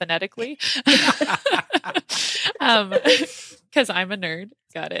it out phonetically. Because I'm a nerd.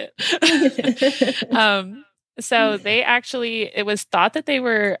 Got it. So they actually, it was thought that they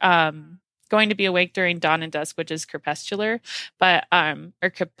were going to be awake during dawn and dusk, which is crepuscular, but or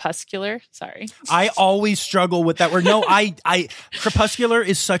crepuscular. Sorry, I always struggle with that word. No, I crepuscular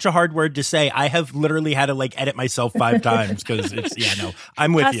is such a hard word to say. I have literally had to like edit myself 5 times because it's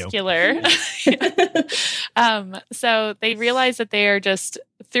I'm with you. So they realize that they are just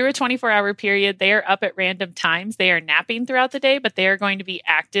through a 24-hour period, they are up at random times. They are napping throughout the day, but they are going to be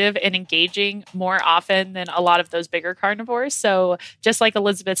active and engaging more often than a lot of those bigger carnivores. So just like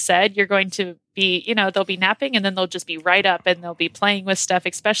Elizabeth said, you're going to be, they'll be napping and then they'll just be right up and they'll be playing with stuff,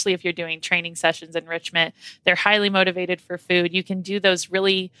 especially if you're doing training sessions, enrichment. They're highly motivated for food. You can do those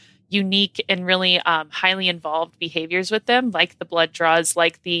really unique and really highly involved behaviors with them, like the blood draws,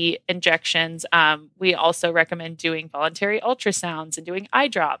 like the injections. We also recommend doing voluntary ultrasounds and doing eye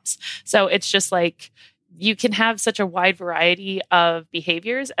drops. So it's just like you can have such a wide variety of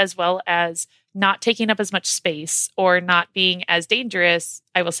behaviors, as well as not taking up as much space or not being as dangerous.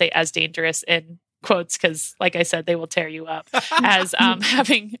 I will say as dangerous in quotes, because like I said, they will tear you up as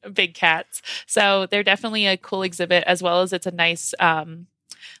having big cats. So they're definitely a cool exhibit, as well as it's a nice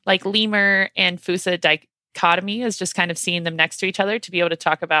like lemur and Fusa dichotomy is just kind of seeing them next to each other, to be able to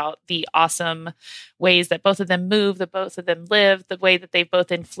talk about the awesome ways that both of them move, that both of them live, the way that they've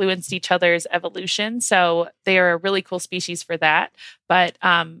both influenced each other's evolution. So they are a really cool species for that. But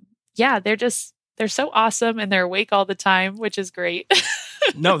they're so awesome, and they're awake all the time, which is great.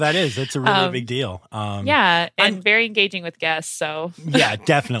 No, it's a really big deal. And very engaging with guests. So yeah,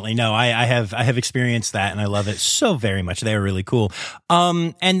 definitely. No, I have experienced that, and I love it so very much. They are really cool.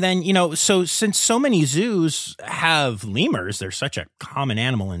 And then, so since so many zoos have lemurs, they're such a common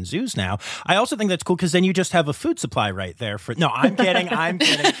animal in zoos now. I also think that's cool because then you just have a food supply right there for. No, I'm kidding.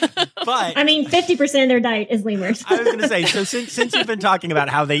 But I mean, 50% of their diet is lemurs. I was going to say, so since you've been talking about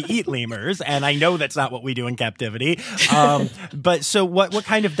how they eat lemurs, and I know that's not what we do in captivity, but so what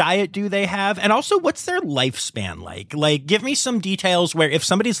kind of diet do they have? And also, what's their lifespan like? Like, give me some details where if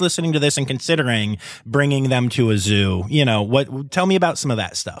somebody's listening to this and considering bringing them to a zoo, tell me about some of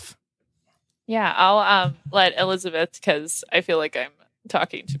that stuff. Yeah, I'll let Elizabeth, because I feel like I'm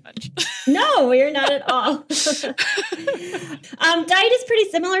talking too much. No, you're not at all. Diet is pretty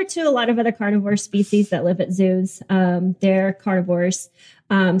similar to a lot of other carnivore species that live at zoos. They're carnivores,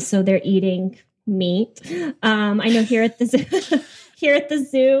 so they're eating meat. I know here at the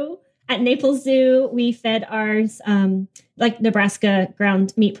zoo, at Naples Zoo, we fed ours like Nebraska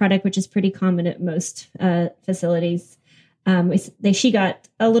ground meat product, which is pretty common at most facilities. She got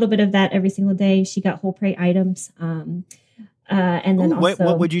a little bit of that every single day. She got whole prey items. And then also,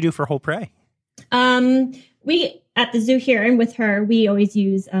 what would you do for whole prey? We at the zoo here, and with her, we always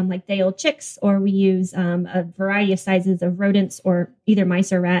use like day-old chicks, or we use a variety of sizes of rodents, or either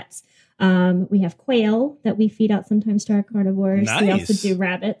mice or rats. We have quail that we feed out sometimes to our carnivores. Nice. We also do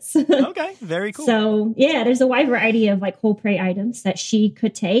rabbits. Okay, very cool. So yeah, there's a wide variety of like whole prey items that she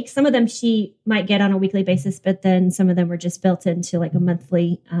could take. Some of them she might get on a weekly basis, but then some of them were just built into like a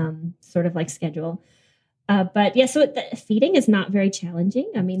monthly sort of like schedule. But yeah, so the feeding is not very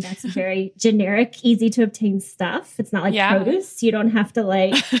challenging. I mean, that's very generic, easy to obtain stuff. It's not like produce. You don't have to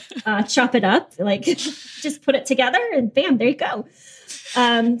like chop it up, like just put it together and bam, there you go.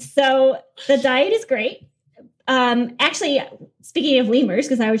 So the diet is great. Actually, speaking of lemurs,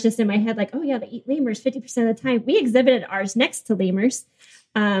 because I was just in my head like, oh yeah, they eat lemurs 50% of the time. We exhibited ours next to lemurs,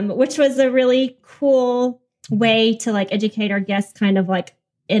 which was a really cool way to like educate our guests kind of like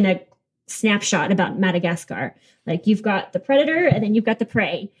in a snapshot about Madagascar. Like you've got the predator and then you've got the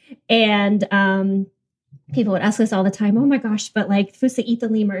prey. And people would ask us all the time, oh my gosh, but like Fusa eat the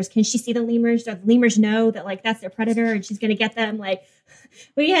lemurs. Can she see the lemurs? Do the lemurs know that like that's their predator and she's going to get them? Like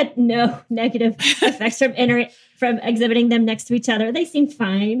we had no negative effects from exhibiting them next to each other. They seemed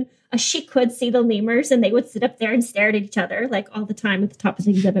fine. She could see the lemurs and they would sit up there and stare at each other like all the time at the top of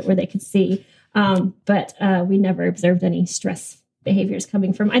the exhibit where they could see. But we never observed any stress behaviors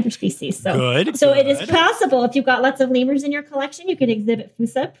coming from either species. So good. It is possible if you've got lots of lemurs in your collection, you can exhibit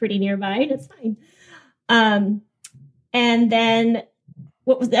Fusa pretty nearby and it's fine. And then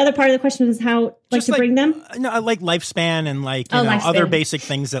what was the other part of the question was how to bring them? No, like lifespan and like, lifespan. Other basic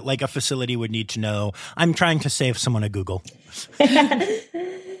things that like a facility would need to know. I'm trying to save someone a Google. So they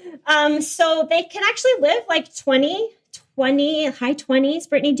can actually live like 20, high 20s.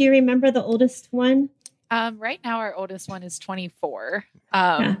 Brittany, do you remember the oldest one? Right now, our oldest one is 24.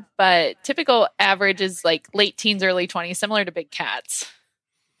 But typical average is like late teens, early 20s, similar to big cats.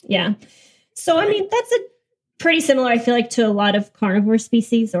 Yeah. So, I mean, that's pretty similar, I feel like, to a lot of carnivore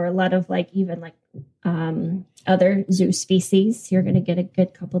species or a lot of like even like other zoo species. You're going to get a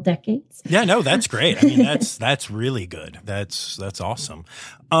good couple decades. Yeah, no, that's great. I mean, that's really good. That's awesome.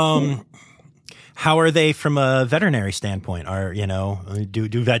 How are they from a veterinary standpoint?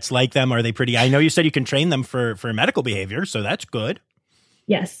 Do vets like them? Are they pretty? I know you said you can train them for medical behavior, so that's good.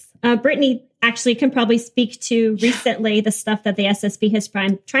 Yes. Brittany actually can probably speak to recently the stuff that the SSB has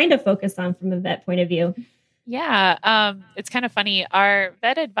been trying to focus on from a vet point of view. Yeah, it's kind of funny. Our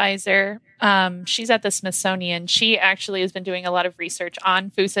vet advisor, she's at the Smithsonian. She actually has been doing a lot of research on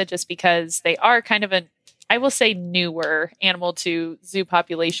Fusa just because they are kind of I will say newer animal to zoo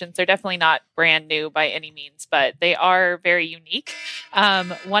populations. They're definitely not brand new by any means, but they are very unique.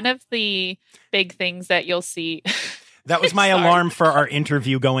 One of the big things that you'll see... That was my alarm for our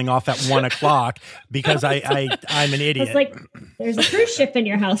interview going off at 1:00 because I'm an idiot. It's like, there's a cruise ship in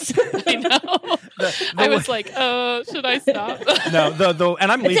your house. I know. I was like, oh, should I stop? No,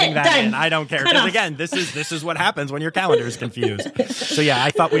 and I'm leaving that done. in. I don't care. Because again, this is what happens when your calendar is confused. So yeah,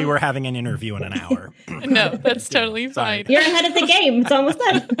 I thought we were having an interview in an hour. No, that's totally fine. You're ahead of the game. It's almost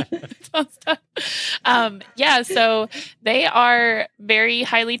done. fun stuff. Yeah, so they are very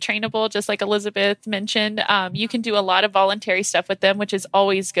highly trainable, just like Elizabeth mentioned. You can do a lot of voluntary stuff with them, which is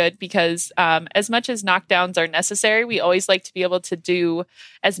always good because as much as knockdowns are necessary, we always like to be able to do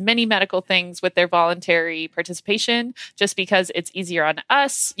as many medical things with their voluntary participation, just because it's easier on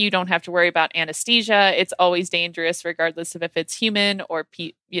us. You don't have to worry about anesthesia. It's always dangerous, regardless of if it's human or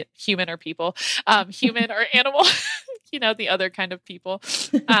human or people, human or animal. The other kind of people.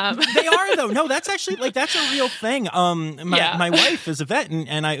 They are, though. No, that's actually that's a real thing. My wife is a vet,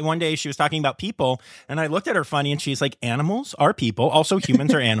 and one day she was talking about people, and I looked at her funny, and she's like, "Animals are people. Also,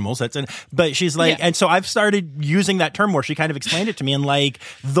 humans are animals." But she's like, and so I've started using that term more. She kind of explained it to me, and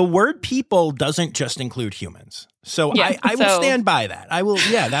the word "people" doesn't just include humans. So I will stand by that. I will.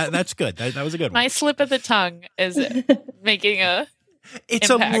 Yeah, that's good. That was a good one. My slip of the tongue is making a. It's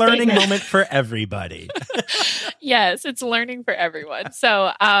impact. A learning moment for everybody. Yes, it's learning for everyone.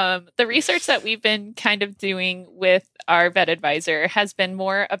 So the research that we've been kind of doing with our vet advisor has been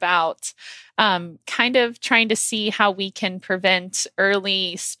more about kind of trying to see how we can prevent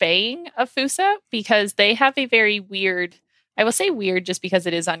early spaying of Fusa, because they have a very weird, I will say weird just because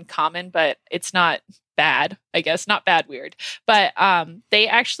it is uncommon, but it's not bad, I guess, not bad weird, but they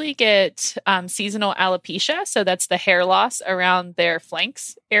actually get seasonal alopecia. So that's the hair loss around their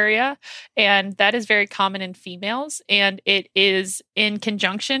flanks area. And that is very common in females. And it is in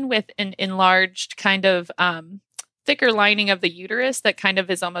conjunction with an enlarged kind of thicker lining of the uterus that kind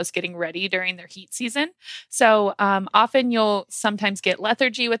of is almost getting ready during their heat season. So often you'll sometimes get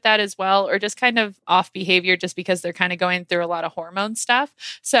lethargy with that as well, or just kind of off behavior just because they're kind of going through a lot of hormone stuff.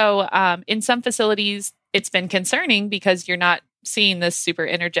 So in some facilities, it's been concerning because you're not seeing this super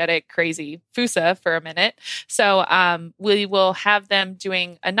energetic, crazy Fusa for a minute. So we will have them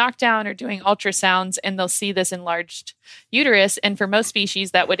doing a knockdown or doing ultrasounds, and they'll see this enlarged uterus. And for most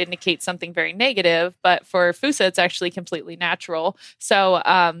species, that would indicate something very negative. But for Fusa, it's actually completely natural. So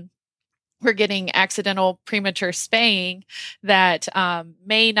we're getting accidental premature spaying that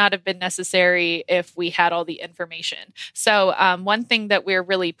may not have been necessary if we had all the information. So one thing that we're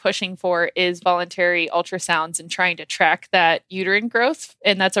really pushing for is voluntary ultrasounds and trying to track that uterine growth.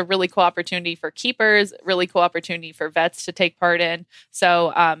 And that's a really cool opportunity for keepers, really cool opportunity for vets to take part in.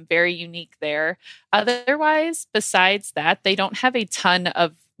 So very unique there. Otherwise, besides that, they don't have a ton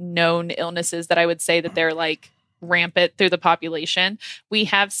of known illnesses that I would say that they're rampant through the population. We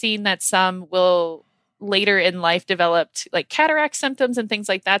have seen that some will later in life develop cataract symptoms and things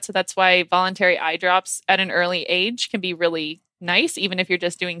like that. So that's why voluntary eye drops at an early age can be really nice, even if you're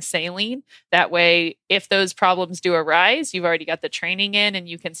just doing saline. That way, if those problems do arise, you've already got the training in and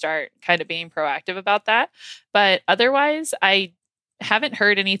you can start kind of being proactive about that. But otherwise, I haven't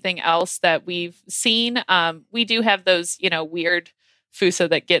heard anything else that we've seen. We do have those, weird Fusa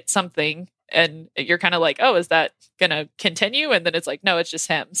that get something, and you're kind of like, oh, is that going to continue? And then it's like, no, it's just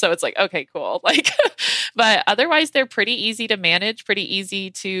him. So it's like, okay, cool. But otherwise they're pretty easy to manage, pretty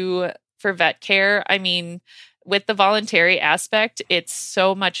easy for vet care. I mean, with the voluntary aspect, it's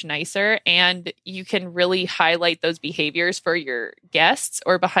so much nicer, and you can really highlight those behaviors for your guests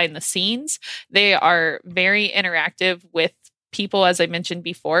or behind the scenes. They are very interactive with people, as I mentioned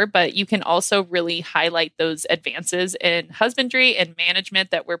before, but you can also really highlight those advances in husbandry and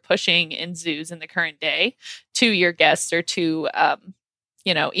management that we're pushing in zoos in the current day to your guests or to,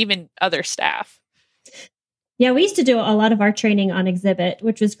 even other staff. Yeah, we used to do a lot of our training on exhibit,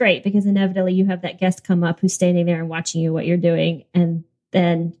 which was great because inevitably you have that guest come up who's standing there and watching you what you're doing, and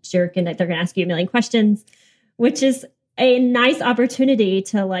then they're going to ask you a million questions, which is a nice opportunity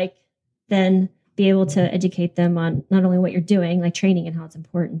to then be able to educate them on not only what you're doing, like training and how it's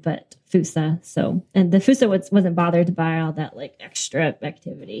important, but Fusa. So, and the Fusa wasn't bothered by all that extra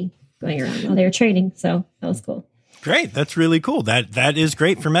activity going around while they were training. So that was cool. Great. That's really cool. That is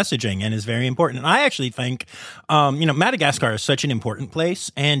great for messaging and is very important. And I actually think, Madagascar is such an important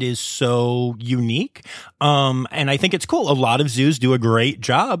place and is so unique. And I think it's cool. A lot of zoos do a great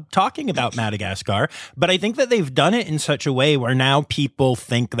job talking about Madagascar, but I think that they've done it in such a way where now people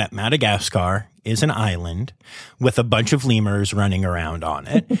think that Madagascar is an island with a bunch of lemurs running around on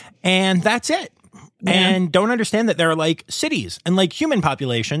it. And that's it. Yeah. And don't understand that there are cities and human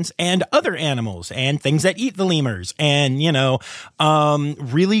populations and other animals and things that eat the lemurs and,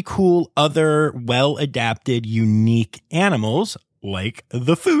 really cool other well-adapted, unique animals like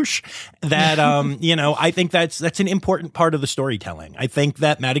the foosh that, I think that's an important part of the storytelling. I think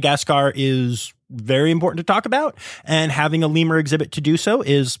that Madagascar is very important to talk about, and having a lemur exhibit to do so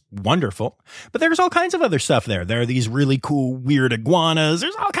is wonderful. But there's all kinds of other stuff there. There are these really cool, weird iguanas.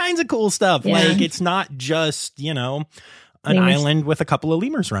 There's all kinds of cool stuff. Yeah. It's not just, an island with a couple of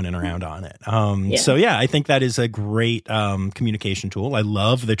lemurs running around on it. So yeah, I think that is a great communication tool. I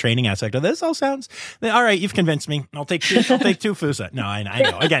love the training aspect of this. All sounds all right. You've convinced me. I'll take two Fusa. No, I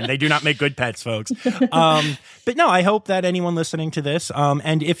know. Again, they do not make good pets, folks. But no, I hope that anyone listening to this,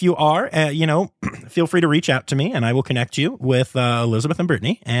 and if you are, feel free to reach out to me, and I will connect you with Elizabeth and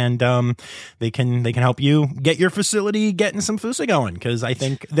Brittany, and they can help you get your facility getting some Fusa going, because I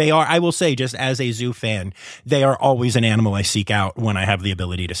think they are. I will say, just as a zoo fan, they are always an animal I seek out when I have the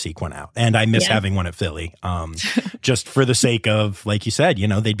ability to seek one out, and I miss having one at Philly. Just for the sake of, like you said,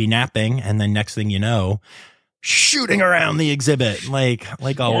 they'd be napping, and then next thing you know, shooting around the exhibit like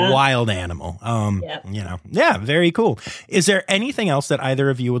a wild animal. Very cool. Is there anything else that either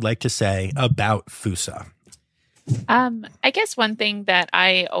of you would like to say about Fusa? I guess one thing that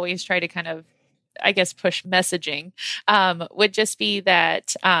I always try to kind of, push messaging would just be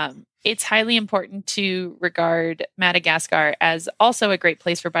that it's highly important to regard Madagascar as also a great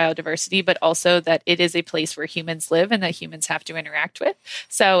place for biodiversity, but also that it is a place where humans live and that humans have to interact with.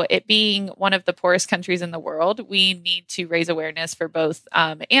 So it being one of the poorest countries in the world, we need to raise awareness for both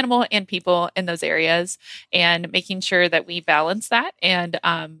animal and people in those areas, and making sure that we balance that. And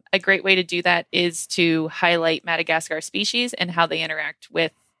a great way to do that is to highlight Madagascar species and how they interact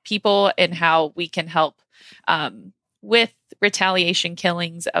with people, and how we can help with retaliation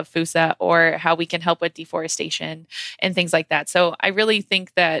killings of Fusa, or how we can help with deforestation and things like that. So I really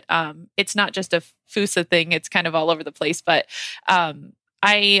think that it's not just a Fusa thing, it's kind of all over the place. But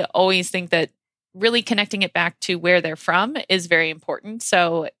I always think that really connecting it back to where they're from is very important.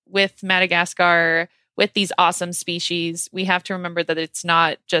 So with Madagascar, with these awesome species, we have to remember that it's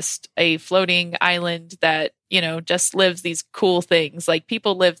not just a floating island that, just lives these cool things. Like,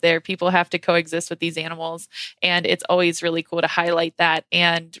 people live there, people have to coexist with these animals. And it's always really cool to highlight that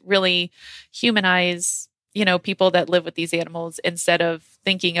and really humanize, people that live with these animals, instead of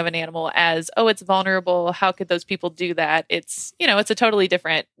thinking of an animal as, oh, it's vulnerable, how could those people do that? It's, it's a totally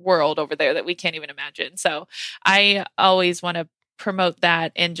different world over there that we can't even imagine. So I always want to promote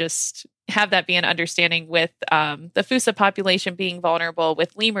that, and just have that be an understanding with the Fusa population being vulnerable,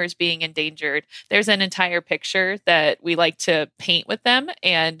 with lemurs being endangered. There's an entire picture that we like to paint with them,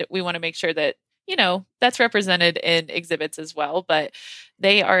 and we want to make sure that, that's represented in exhibits as well. But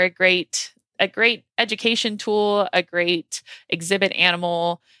they are a great education tool, a great exhibit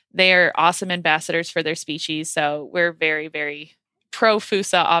animal. They're awesome ambassadors for their species. So we're very, very pro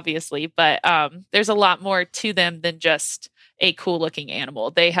Fusa, obviously, but there's a lot more to them than just a cool looking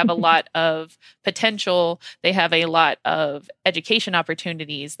animal. They have a lot of potential. They have a lot of education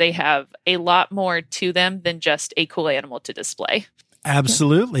opportunities. They have a lot more to them than just a cool animal to display.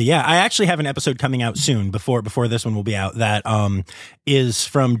 Absolutely. Yeah. I actually have an episode coming out soon before this one will be out that is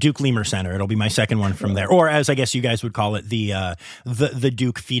from Duke Lemur Center. It'll be my second one from there, or as I guess you guys would call it, the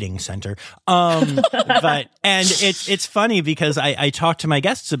Duke Feeding Center. But it's funny because I talked to my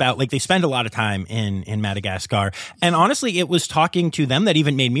guests about, like, they spend a lot of time in Madagascar, and honestly, it was talking to them that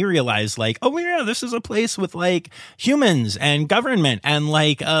even made me realize, like, oh yeah, this is a place with like humans and government and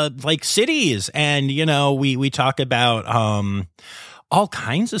like cities, and we talk about all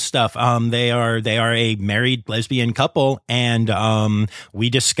kinds of stuff. They are a married lesbian couple, and we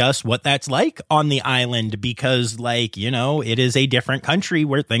discuss what that's like on the island, because, like, it is a different country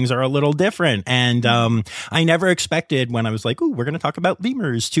where things are a little different. And I never expected, when I was like, "Ooh, we're going to talk about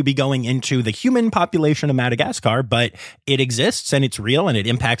lemurs," to be going into the human population of Madagascar, but it exists, and it's real, and it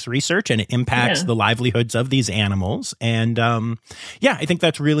impacts research, and it impacts the livelihoods of these animals. And I think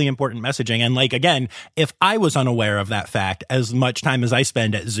that's really important messaging. And, like, again, if I was unaware of that fact, as much time as I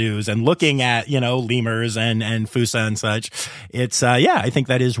spend at zoos and looking at, lemurs and Fusa and such, it's, I think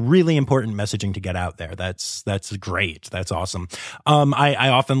that is really important messaging to get out there. That's great. That's awesome. I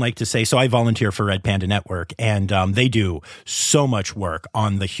often like to say, so I volunteer for Red Panda Network, and they do so much work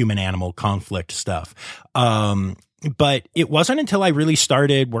on the human animal conflict stuff. But it wasn't until I really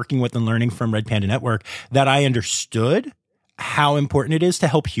started working with and learning from Red Panda Network that I understood how important it is to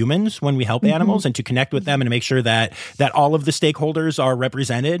help humans when we help animals, and to connect with them, and to make sure that all of the stakeholders are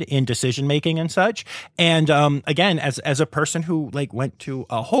represented in decision making and such. And again, as a person who went to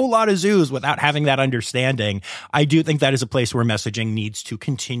a whole lot of zoos without having that understanding, I do think that is a place where messaging needs to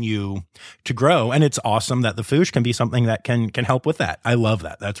continue to grow. And it's awesome that the Foosh can be something that can help with that. I love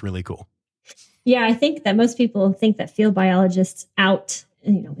that. That's really cool. Yeah, I think that most people think that field biologists out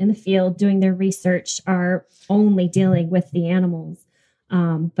in the field doing their research are only dealing with the animals.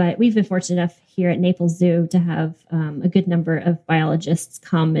 But we've been fortunate enough here at Naples Zoo to have a good number of biologists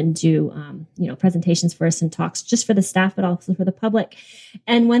come and do, presentations for us and talks just for the staff, but also for the public.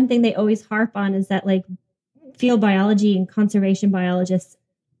 And one thing they always harp on is that, field biology and conservation biologists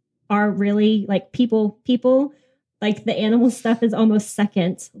are really like people, like the animal stuff is almost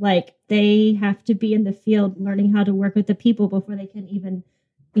second. Like they have to be in the field learning how to work with the people before they can even,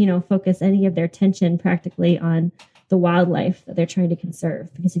 focus any of their attention practically on the wildlife that they're trying to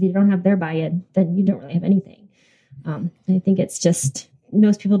conserve. Because if you don't have their buy-in, then you don't really have anything. I think it's just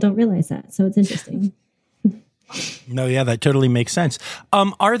most people don't realize that. So it's interesting. No, yeah, that totally makes sense.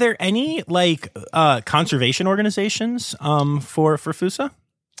 Are there any conservation organizations for FUSA?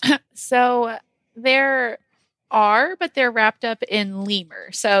 So there are, but they're wrapped up in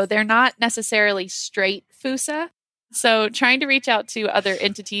lemur. So they're not necessarily straight FUSA. So trying to reach out to other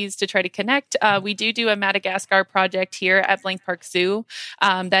entities to try to connect. We do a Madagascar project here at Blank Park Zoo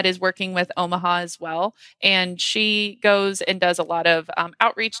that is working with Omaha as well. And she goes and does a lot of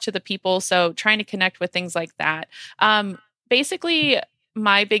outreach to the people. So trying to connect with things like that. Basically,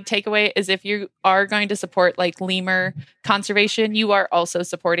 my big takeaway is if you are going to support like lemur conservation, you are also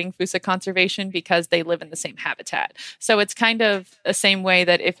supporting FUSA conservation because they live in the same habitat. So it's kind of the same way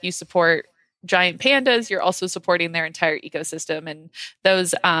that if you support giant pandas, you're also supporting their entire ecosystem. And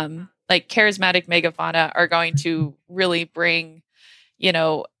those like charismatic megafauna are going to really bring,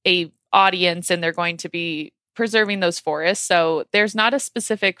 a audience, and they're going to be preserving those forests. So there's not a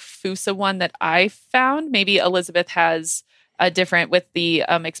specific FUSA one that I found. Maybe Elizabeth has a different with the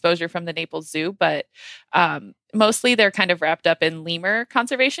exposure from the Naples Zoo, but mostly they're kind of wrapped up in lemur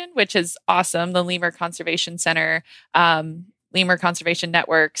conservation, which is awesome. The Lemur Conservation Center, Lemur Conservation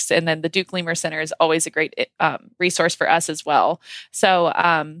Networks, and then the Duke Lemur Center is always a great resource for us as well. So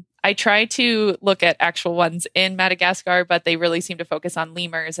I try to look at actual ones in Madagascar, but they really seem to focus on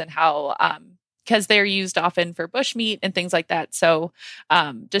lemurs and how, because they're used often for bushmeat and things like that. So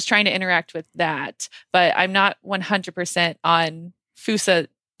just trying to interact with that. But I'm not 100% on FUSA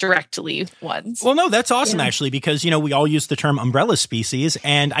directly ones. Well, no, that's awesome, actually, because, we all use the term umbrella species.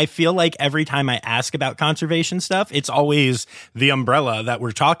 And I feel like every time I ask about conservation stuff, it's always the umbrella that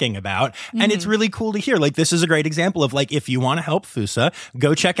we're talking about. Mm-hmm. And it's really cool to hear. Like, this is a great example of if you want to help FUSA,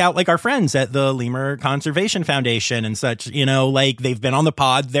 go check out our friends at the Lemur Conservation Foundation and such, they've been on the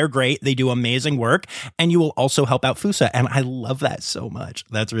pod. They're great. They do amazing work. And you will also help out FUSA. And I love that so much.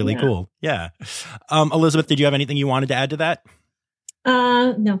 That's really cool. Yeah. Elizabeth, did you have anything you wanted to add to that?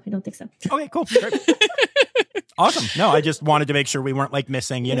 No, I don't think so. Okay, cool. Great. Awesome. No, I just wanted to make sure we weren't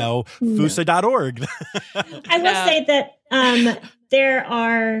missing, FUSA.org. I will say that there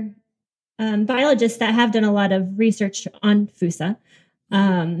are biologists that have done a lot of research on FUSA.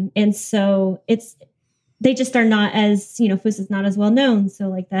 And so they just are not as, FUSA is not as well known.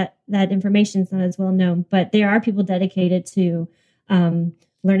 So that information is not as well known, but there are people dedicated to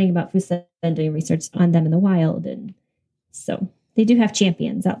learning about FUSA and doing research on them in the wild. And so they do have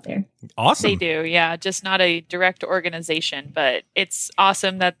champions out there. Awesome. They do. Yeah. Just not a direct organization, but it's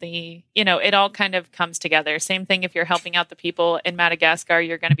awesome that it all kind of comes together. Same thing. If you're helping out the people in Madagascar,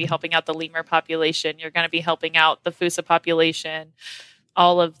 you're going to be helping out the lemur population. You're going to be helping out the FUSA population,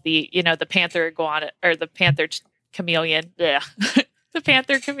 all of the, the panther iguana or the panther chameleon. Yeah. The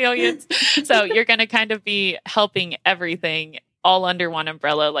panther chameleons. So you're going to kind of be helping everything all under one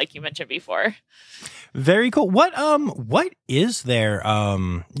umbrella, like you mentioned before. Very cool. What is their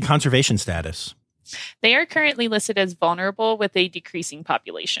conservation status? They are currently listed as vulnerable with a decreasing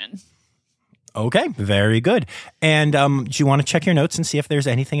population. Okay, very good. And do you want to check your notes and see if there's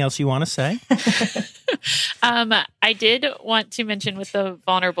anything else you want to say? I did want to mention with the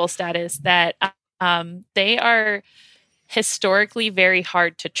vulnerable status that they are historically very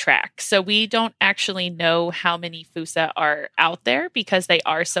hard to track. So we don't actually know how many FUSA are out there because they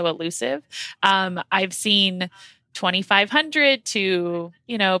are so elusive. I've seen 2,500 to,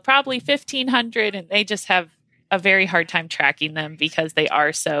 probably 1,500, and they just have a very hard time tracking them because they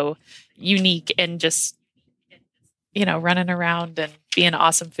are so unique and just, running around and being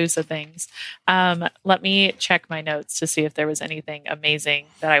awesome FUSA things. Let me check my notes to see if there was anything amazing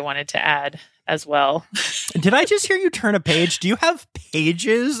that I wanted to add as well. Did I just hear you turn a page? Do you have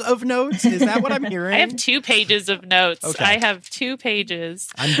pages of notes? Is that what I'm hearing? I have 2 pages of notes. Okay. I have 2 pages.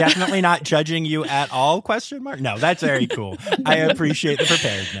 I'm definitely not judging you at all, ? No, that's very cool. I appreciate the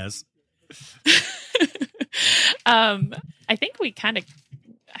preparedness. I think we kind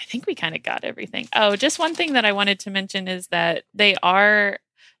of got everything. Oh, just one thing that I wanted to mention is that they are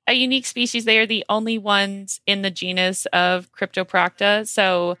a unique species. They are the only ones in the genus of Cryptoprocta.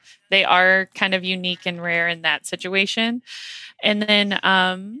 So they are kind of unique and rare in that situation. And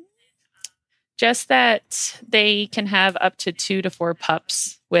then just that they can have up to 2 to 4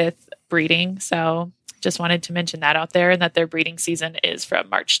 pups with breeding. So just wanted to mention that out there, and that their breeding season is from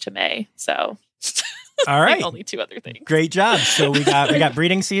March to May. So All right. Like only 2 other things. Great job. So we got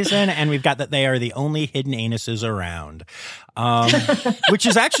breeding season, and we've got that they are the only hidden anuses around, which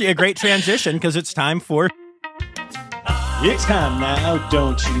is actually a great transition because it's time for. It's time now,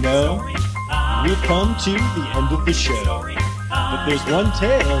 don't you know? We've come to the end of the show, but there's one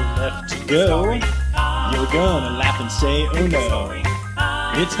tale left to go. You're gonna laugh and say, oh no.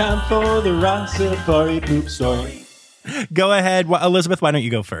 It's time for the Rossifari poop story. Go ahead. Elizabeth, why don't you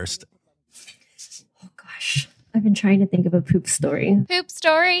go first? Oh, gosh. I've been trying to think of a poop story. Poop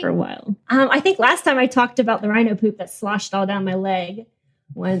story? For a while. I think last time I talked about the rhino poop that sloshed all down my leg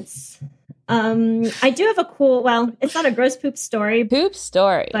once. I do have a cool, well, it's not a gross poop story. Poop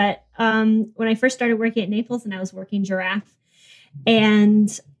story. But when I first started working at Naples and I was working giraffe,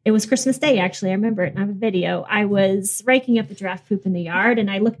 and it was Christmas Day, actually. I remember it. And I have a video. I was raking up the giraffe poop in the yard, and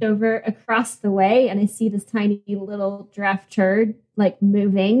I looked over across the way, and I see this tiny little giraffe turd, like,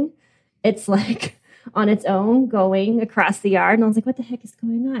 moving. It's, like, on its own, going across the yard. And I was like, what the heck is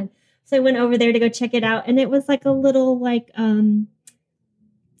going on? So I went over there to go check it out, and it was, like, a little, like,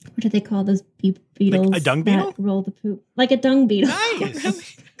 what do they call those beetles? Like a dung beetle? That roll the poop. Like a dung beetle.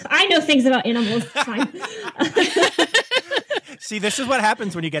 Nice. I know things about animals. It's fine. See, this is what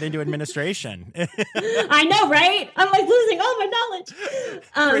happens when you get into administration. I know, right? I'm like losing all my knowledge.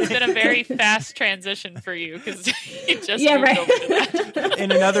 It's been a very fast transition for you because you just Yeah, moved right. over to that.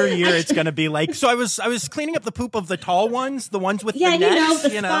 In another year, it's going to be like, so I was cleaning up the poop of the tall ones, the ones with Yeah, the nets, the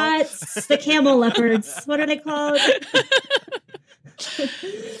spots, the camel leopards. What are they called?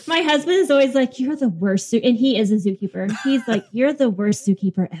 My husband is always like, you're the worst and he is a zookeeper. He's like, you're the worst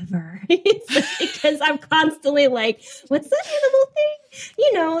zookeeper ever. Because I'm constantly like, what's that animal thing?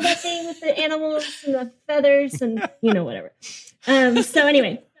 You know, that thing with the animals and the feathers and, you know, whatever. So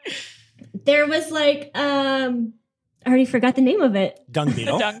anyway, there was like, I already forgot the name of it. Dung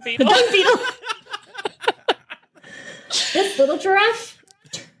beetle. Dung The beetle. dung beetle. This little giraffe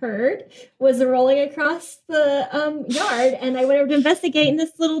turd was rolling across the yard, and I went over to investigate, and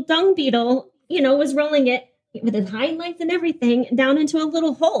this little dung beetle, you know, was rolling it with his hind legs and everything down into a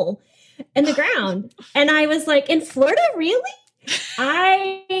little hole in the ground. And I was like, in Florida, really?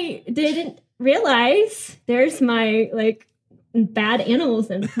 I didn't realize there's my like bad animals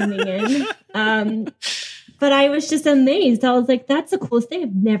that's coming in. But I was just amazed. I was like, that's the coolest thing.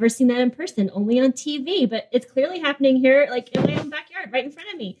 I've never seen that in person, only on TV. But it's clearly happening here, like in my own backyard, right in front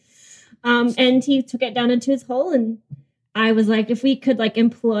of me. And he took it down into his hole. And I was like, if we could like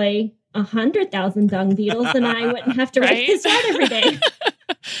employ 100,000 dung beetles, then I wouldn't have to rake this yard every day.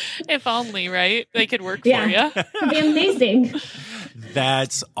 If only, right? They could work for Yeah. you. It'd be amazing.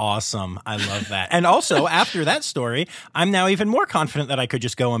 That's awesome. I love that. And also, after that story, I'm now even more confident that I could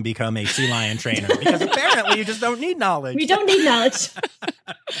just go and become a sea lion trainer because apparently you just don't need knowledge. We don't need knowledge.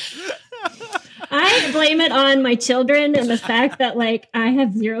 I blame it on my children and the fact that like I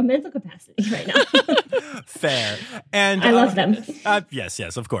have zero mental capacity right now. Fair. And I love them.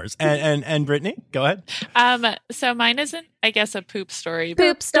 Yes, of course. And Brittany, go ahead. So mine isn't, I guess, a poop story.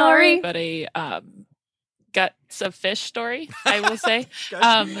 Poop story. But a guts of fish story, I will say.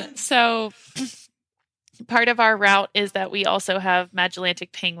 Gotcha. So part of our route is that we also have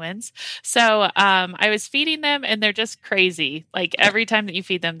Magellantic penguins. So I was feeding them and they're just crazy. Like every time that you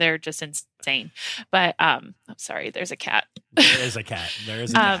feed them, they're just insane. But I'm sorry, there's a cat. There is a cat.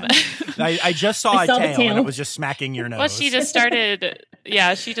 I just saw a saw the tail tail. and it was just smacking your nose. Well, she just started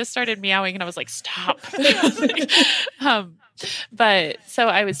meowing and I was like, stop. But so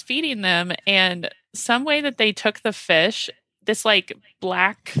I was feeding them and some way that they took the fish, this like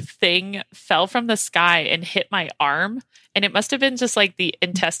black thing fell from the sky and hit my arm. And it must have been just like the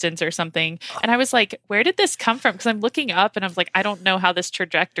intestines or something. And I was like, where did this come from? Because I'm looking up and I was like, I don't know how this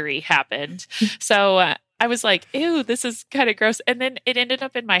trajectory happened. So I was like, ew, this is kind of gross. And then it ended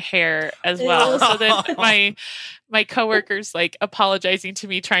up in my hair as well. So then my coworkers like apologizing to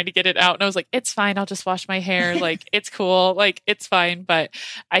me, trying to get it out. And I was like, it's fine. I'll just wash my hair. Like, it's cool. Like, it's fine. But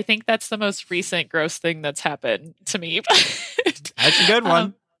I think that's the most recent gross thing that's happened to me. That's a good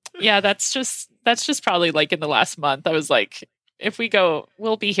one. Yeah, that's just probably like in the last month. I was like, if we go,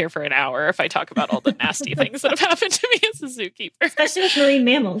 we'll be here for an hour if I talk about all the nasty things that have happened to me as a zookeeper. Especially with marine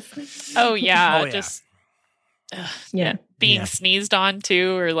mammals. Oh yeah, Oh, yeah. just Yeah. being Yeah. sneezed on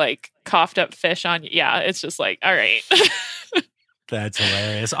too, or like coughed up fish on. Yeah, it's just like, all right. That's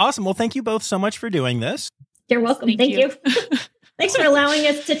hilarious. Awesome. Well, thank you both so much for doing this. You're welcome. Thank Thank you. you. Thanks for allowing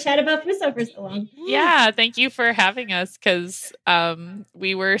us to chat about Puso for so long. Yeah, thank you for having us because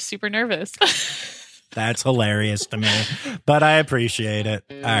we were super nervous. That's hilarious to me, but I appreciate it.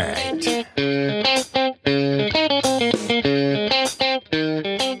 All right.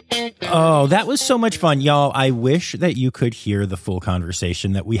 Oh, that was so much fun. Y'all, I wish that you could hear the full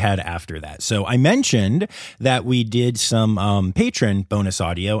conversation that we had after that. So I mentioned that we did some patron bonus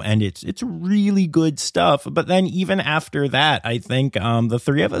audio, and it's really good stuff. But then even after that, I think the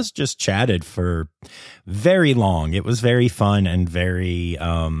three of us just chatted for very long. It was very fun and very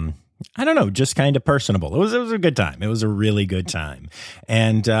I don't know, just kind of personable. It was a good time. It was a really good time.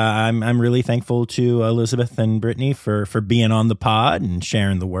 And I'm really thankful to Elizabeth and Brittany for being on the pod and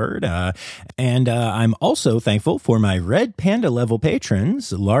sharing the word. And I'm also thankful for my Red Panda level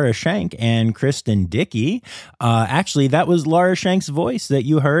patrons, Laura Shank and Kristen Dickey. Actually, that was Laura Shank's voice that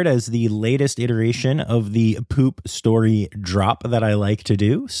you heard as the latest iteration of the poop story drop that I like to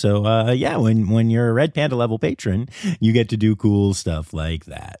do. So yeah, when you're a Red Panda level patron, you get to do cool stuff like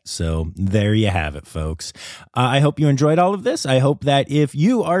that. So there you have it, folks. I hope you enjoyed all of this. I hope that if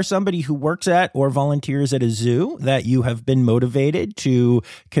you are somebody who works at or volunteers at a zoo, that you have been motivated to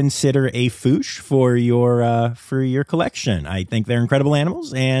consider a foosh for your collection. I think they're incredible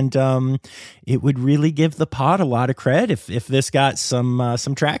animals, and it would really give the pod a lot of cred if this got some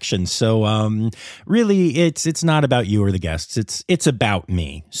traction. So really, it's not about you or the guests. It's about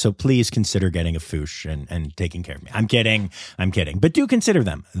me. So please consider getting a foosh and taking care of me. I'm kidding, but do consider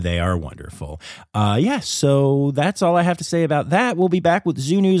them. They are wonderful. Yeah, so that's all I have to say about that. We'll be back with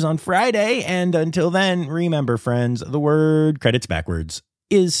Zoo News on Friday, and until then, remember, friends, the word credits backwards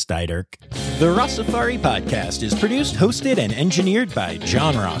is Steiderk. The Rossafari podcast is produced, hosted, and engineered by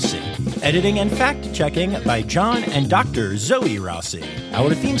John Rossi. Editing and fact-checking by John and Dr. Zoe Rossi.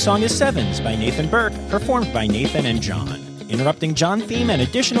 Our theme song is Sevens by Nathan Burke, performed by Nathan and John. Interrupting John theme and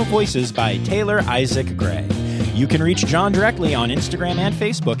additional voices by Taylor Isaac Gray. You can reach John directly on Instagram and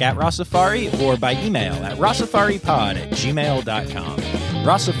Facebook at Rossafari or by email at rossafaripod@gmail.com.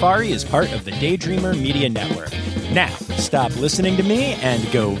 Rossafari is part of the Daydreamer Media Network. Now, stop listening to me and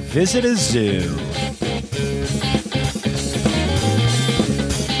go visit a zoo.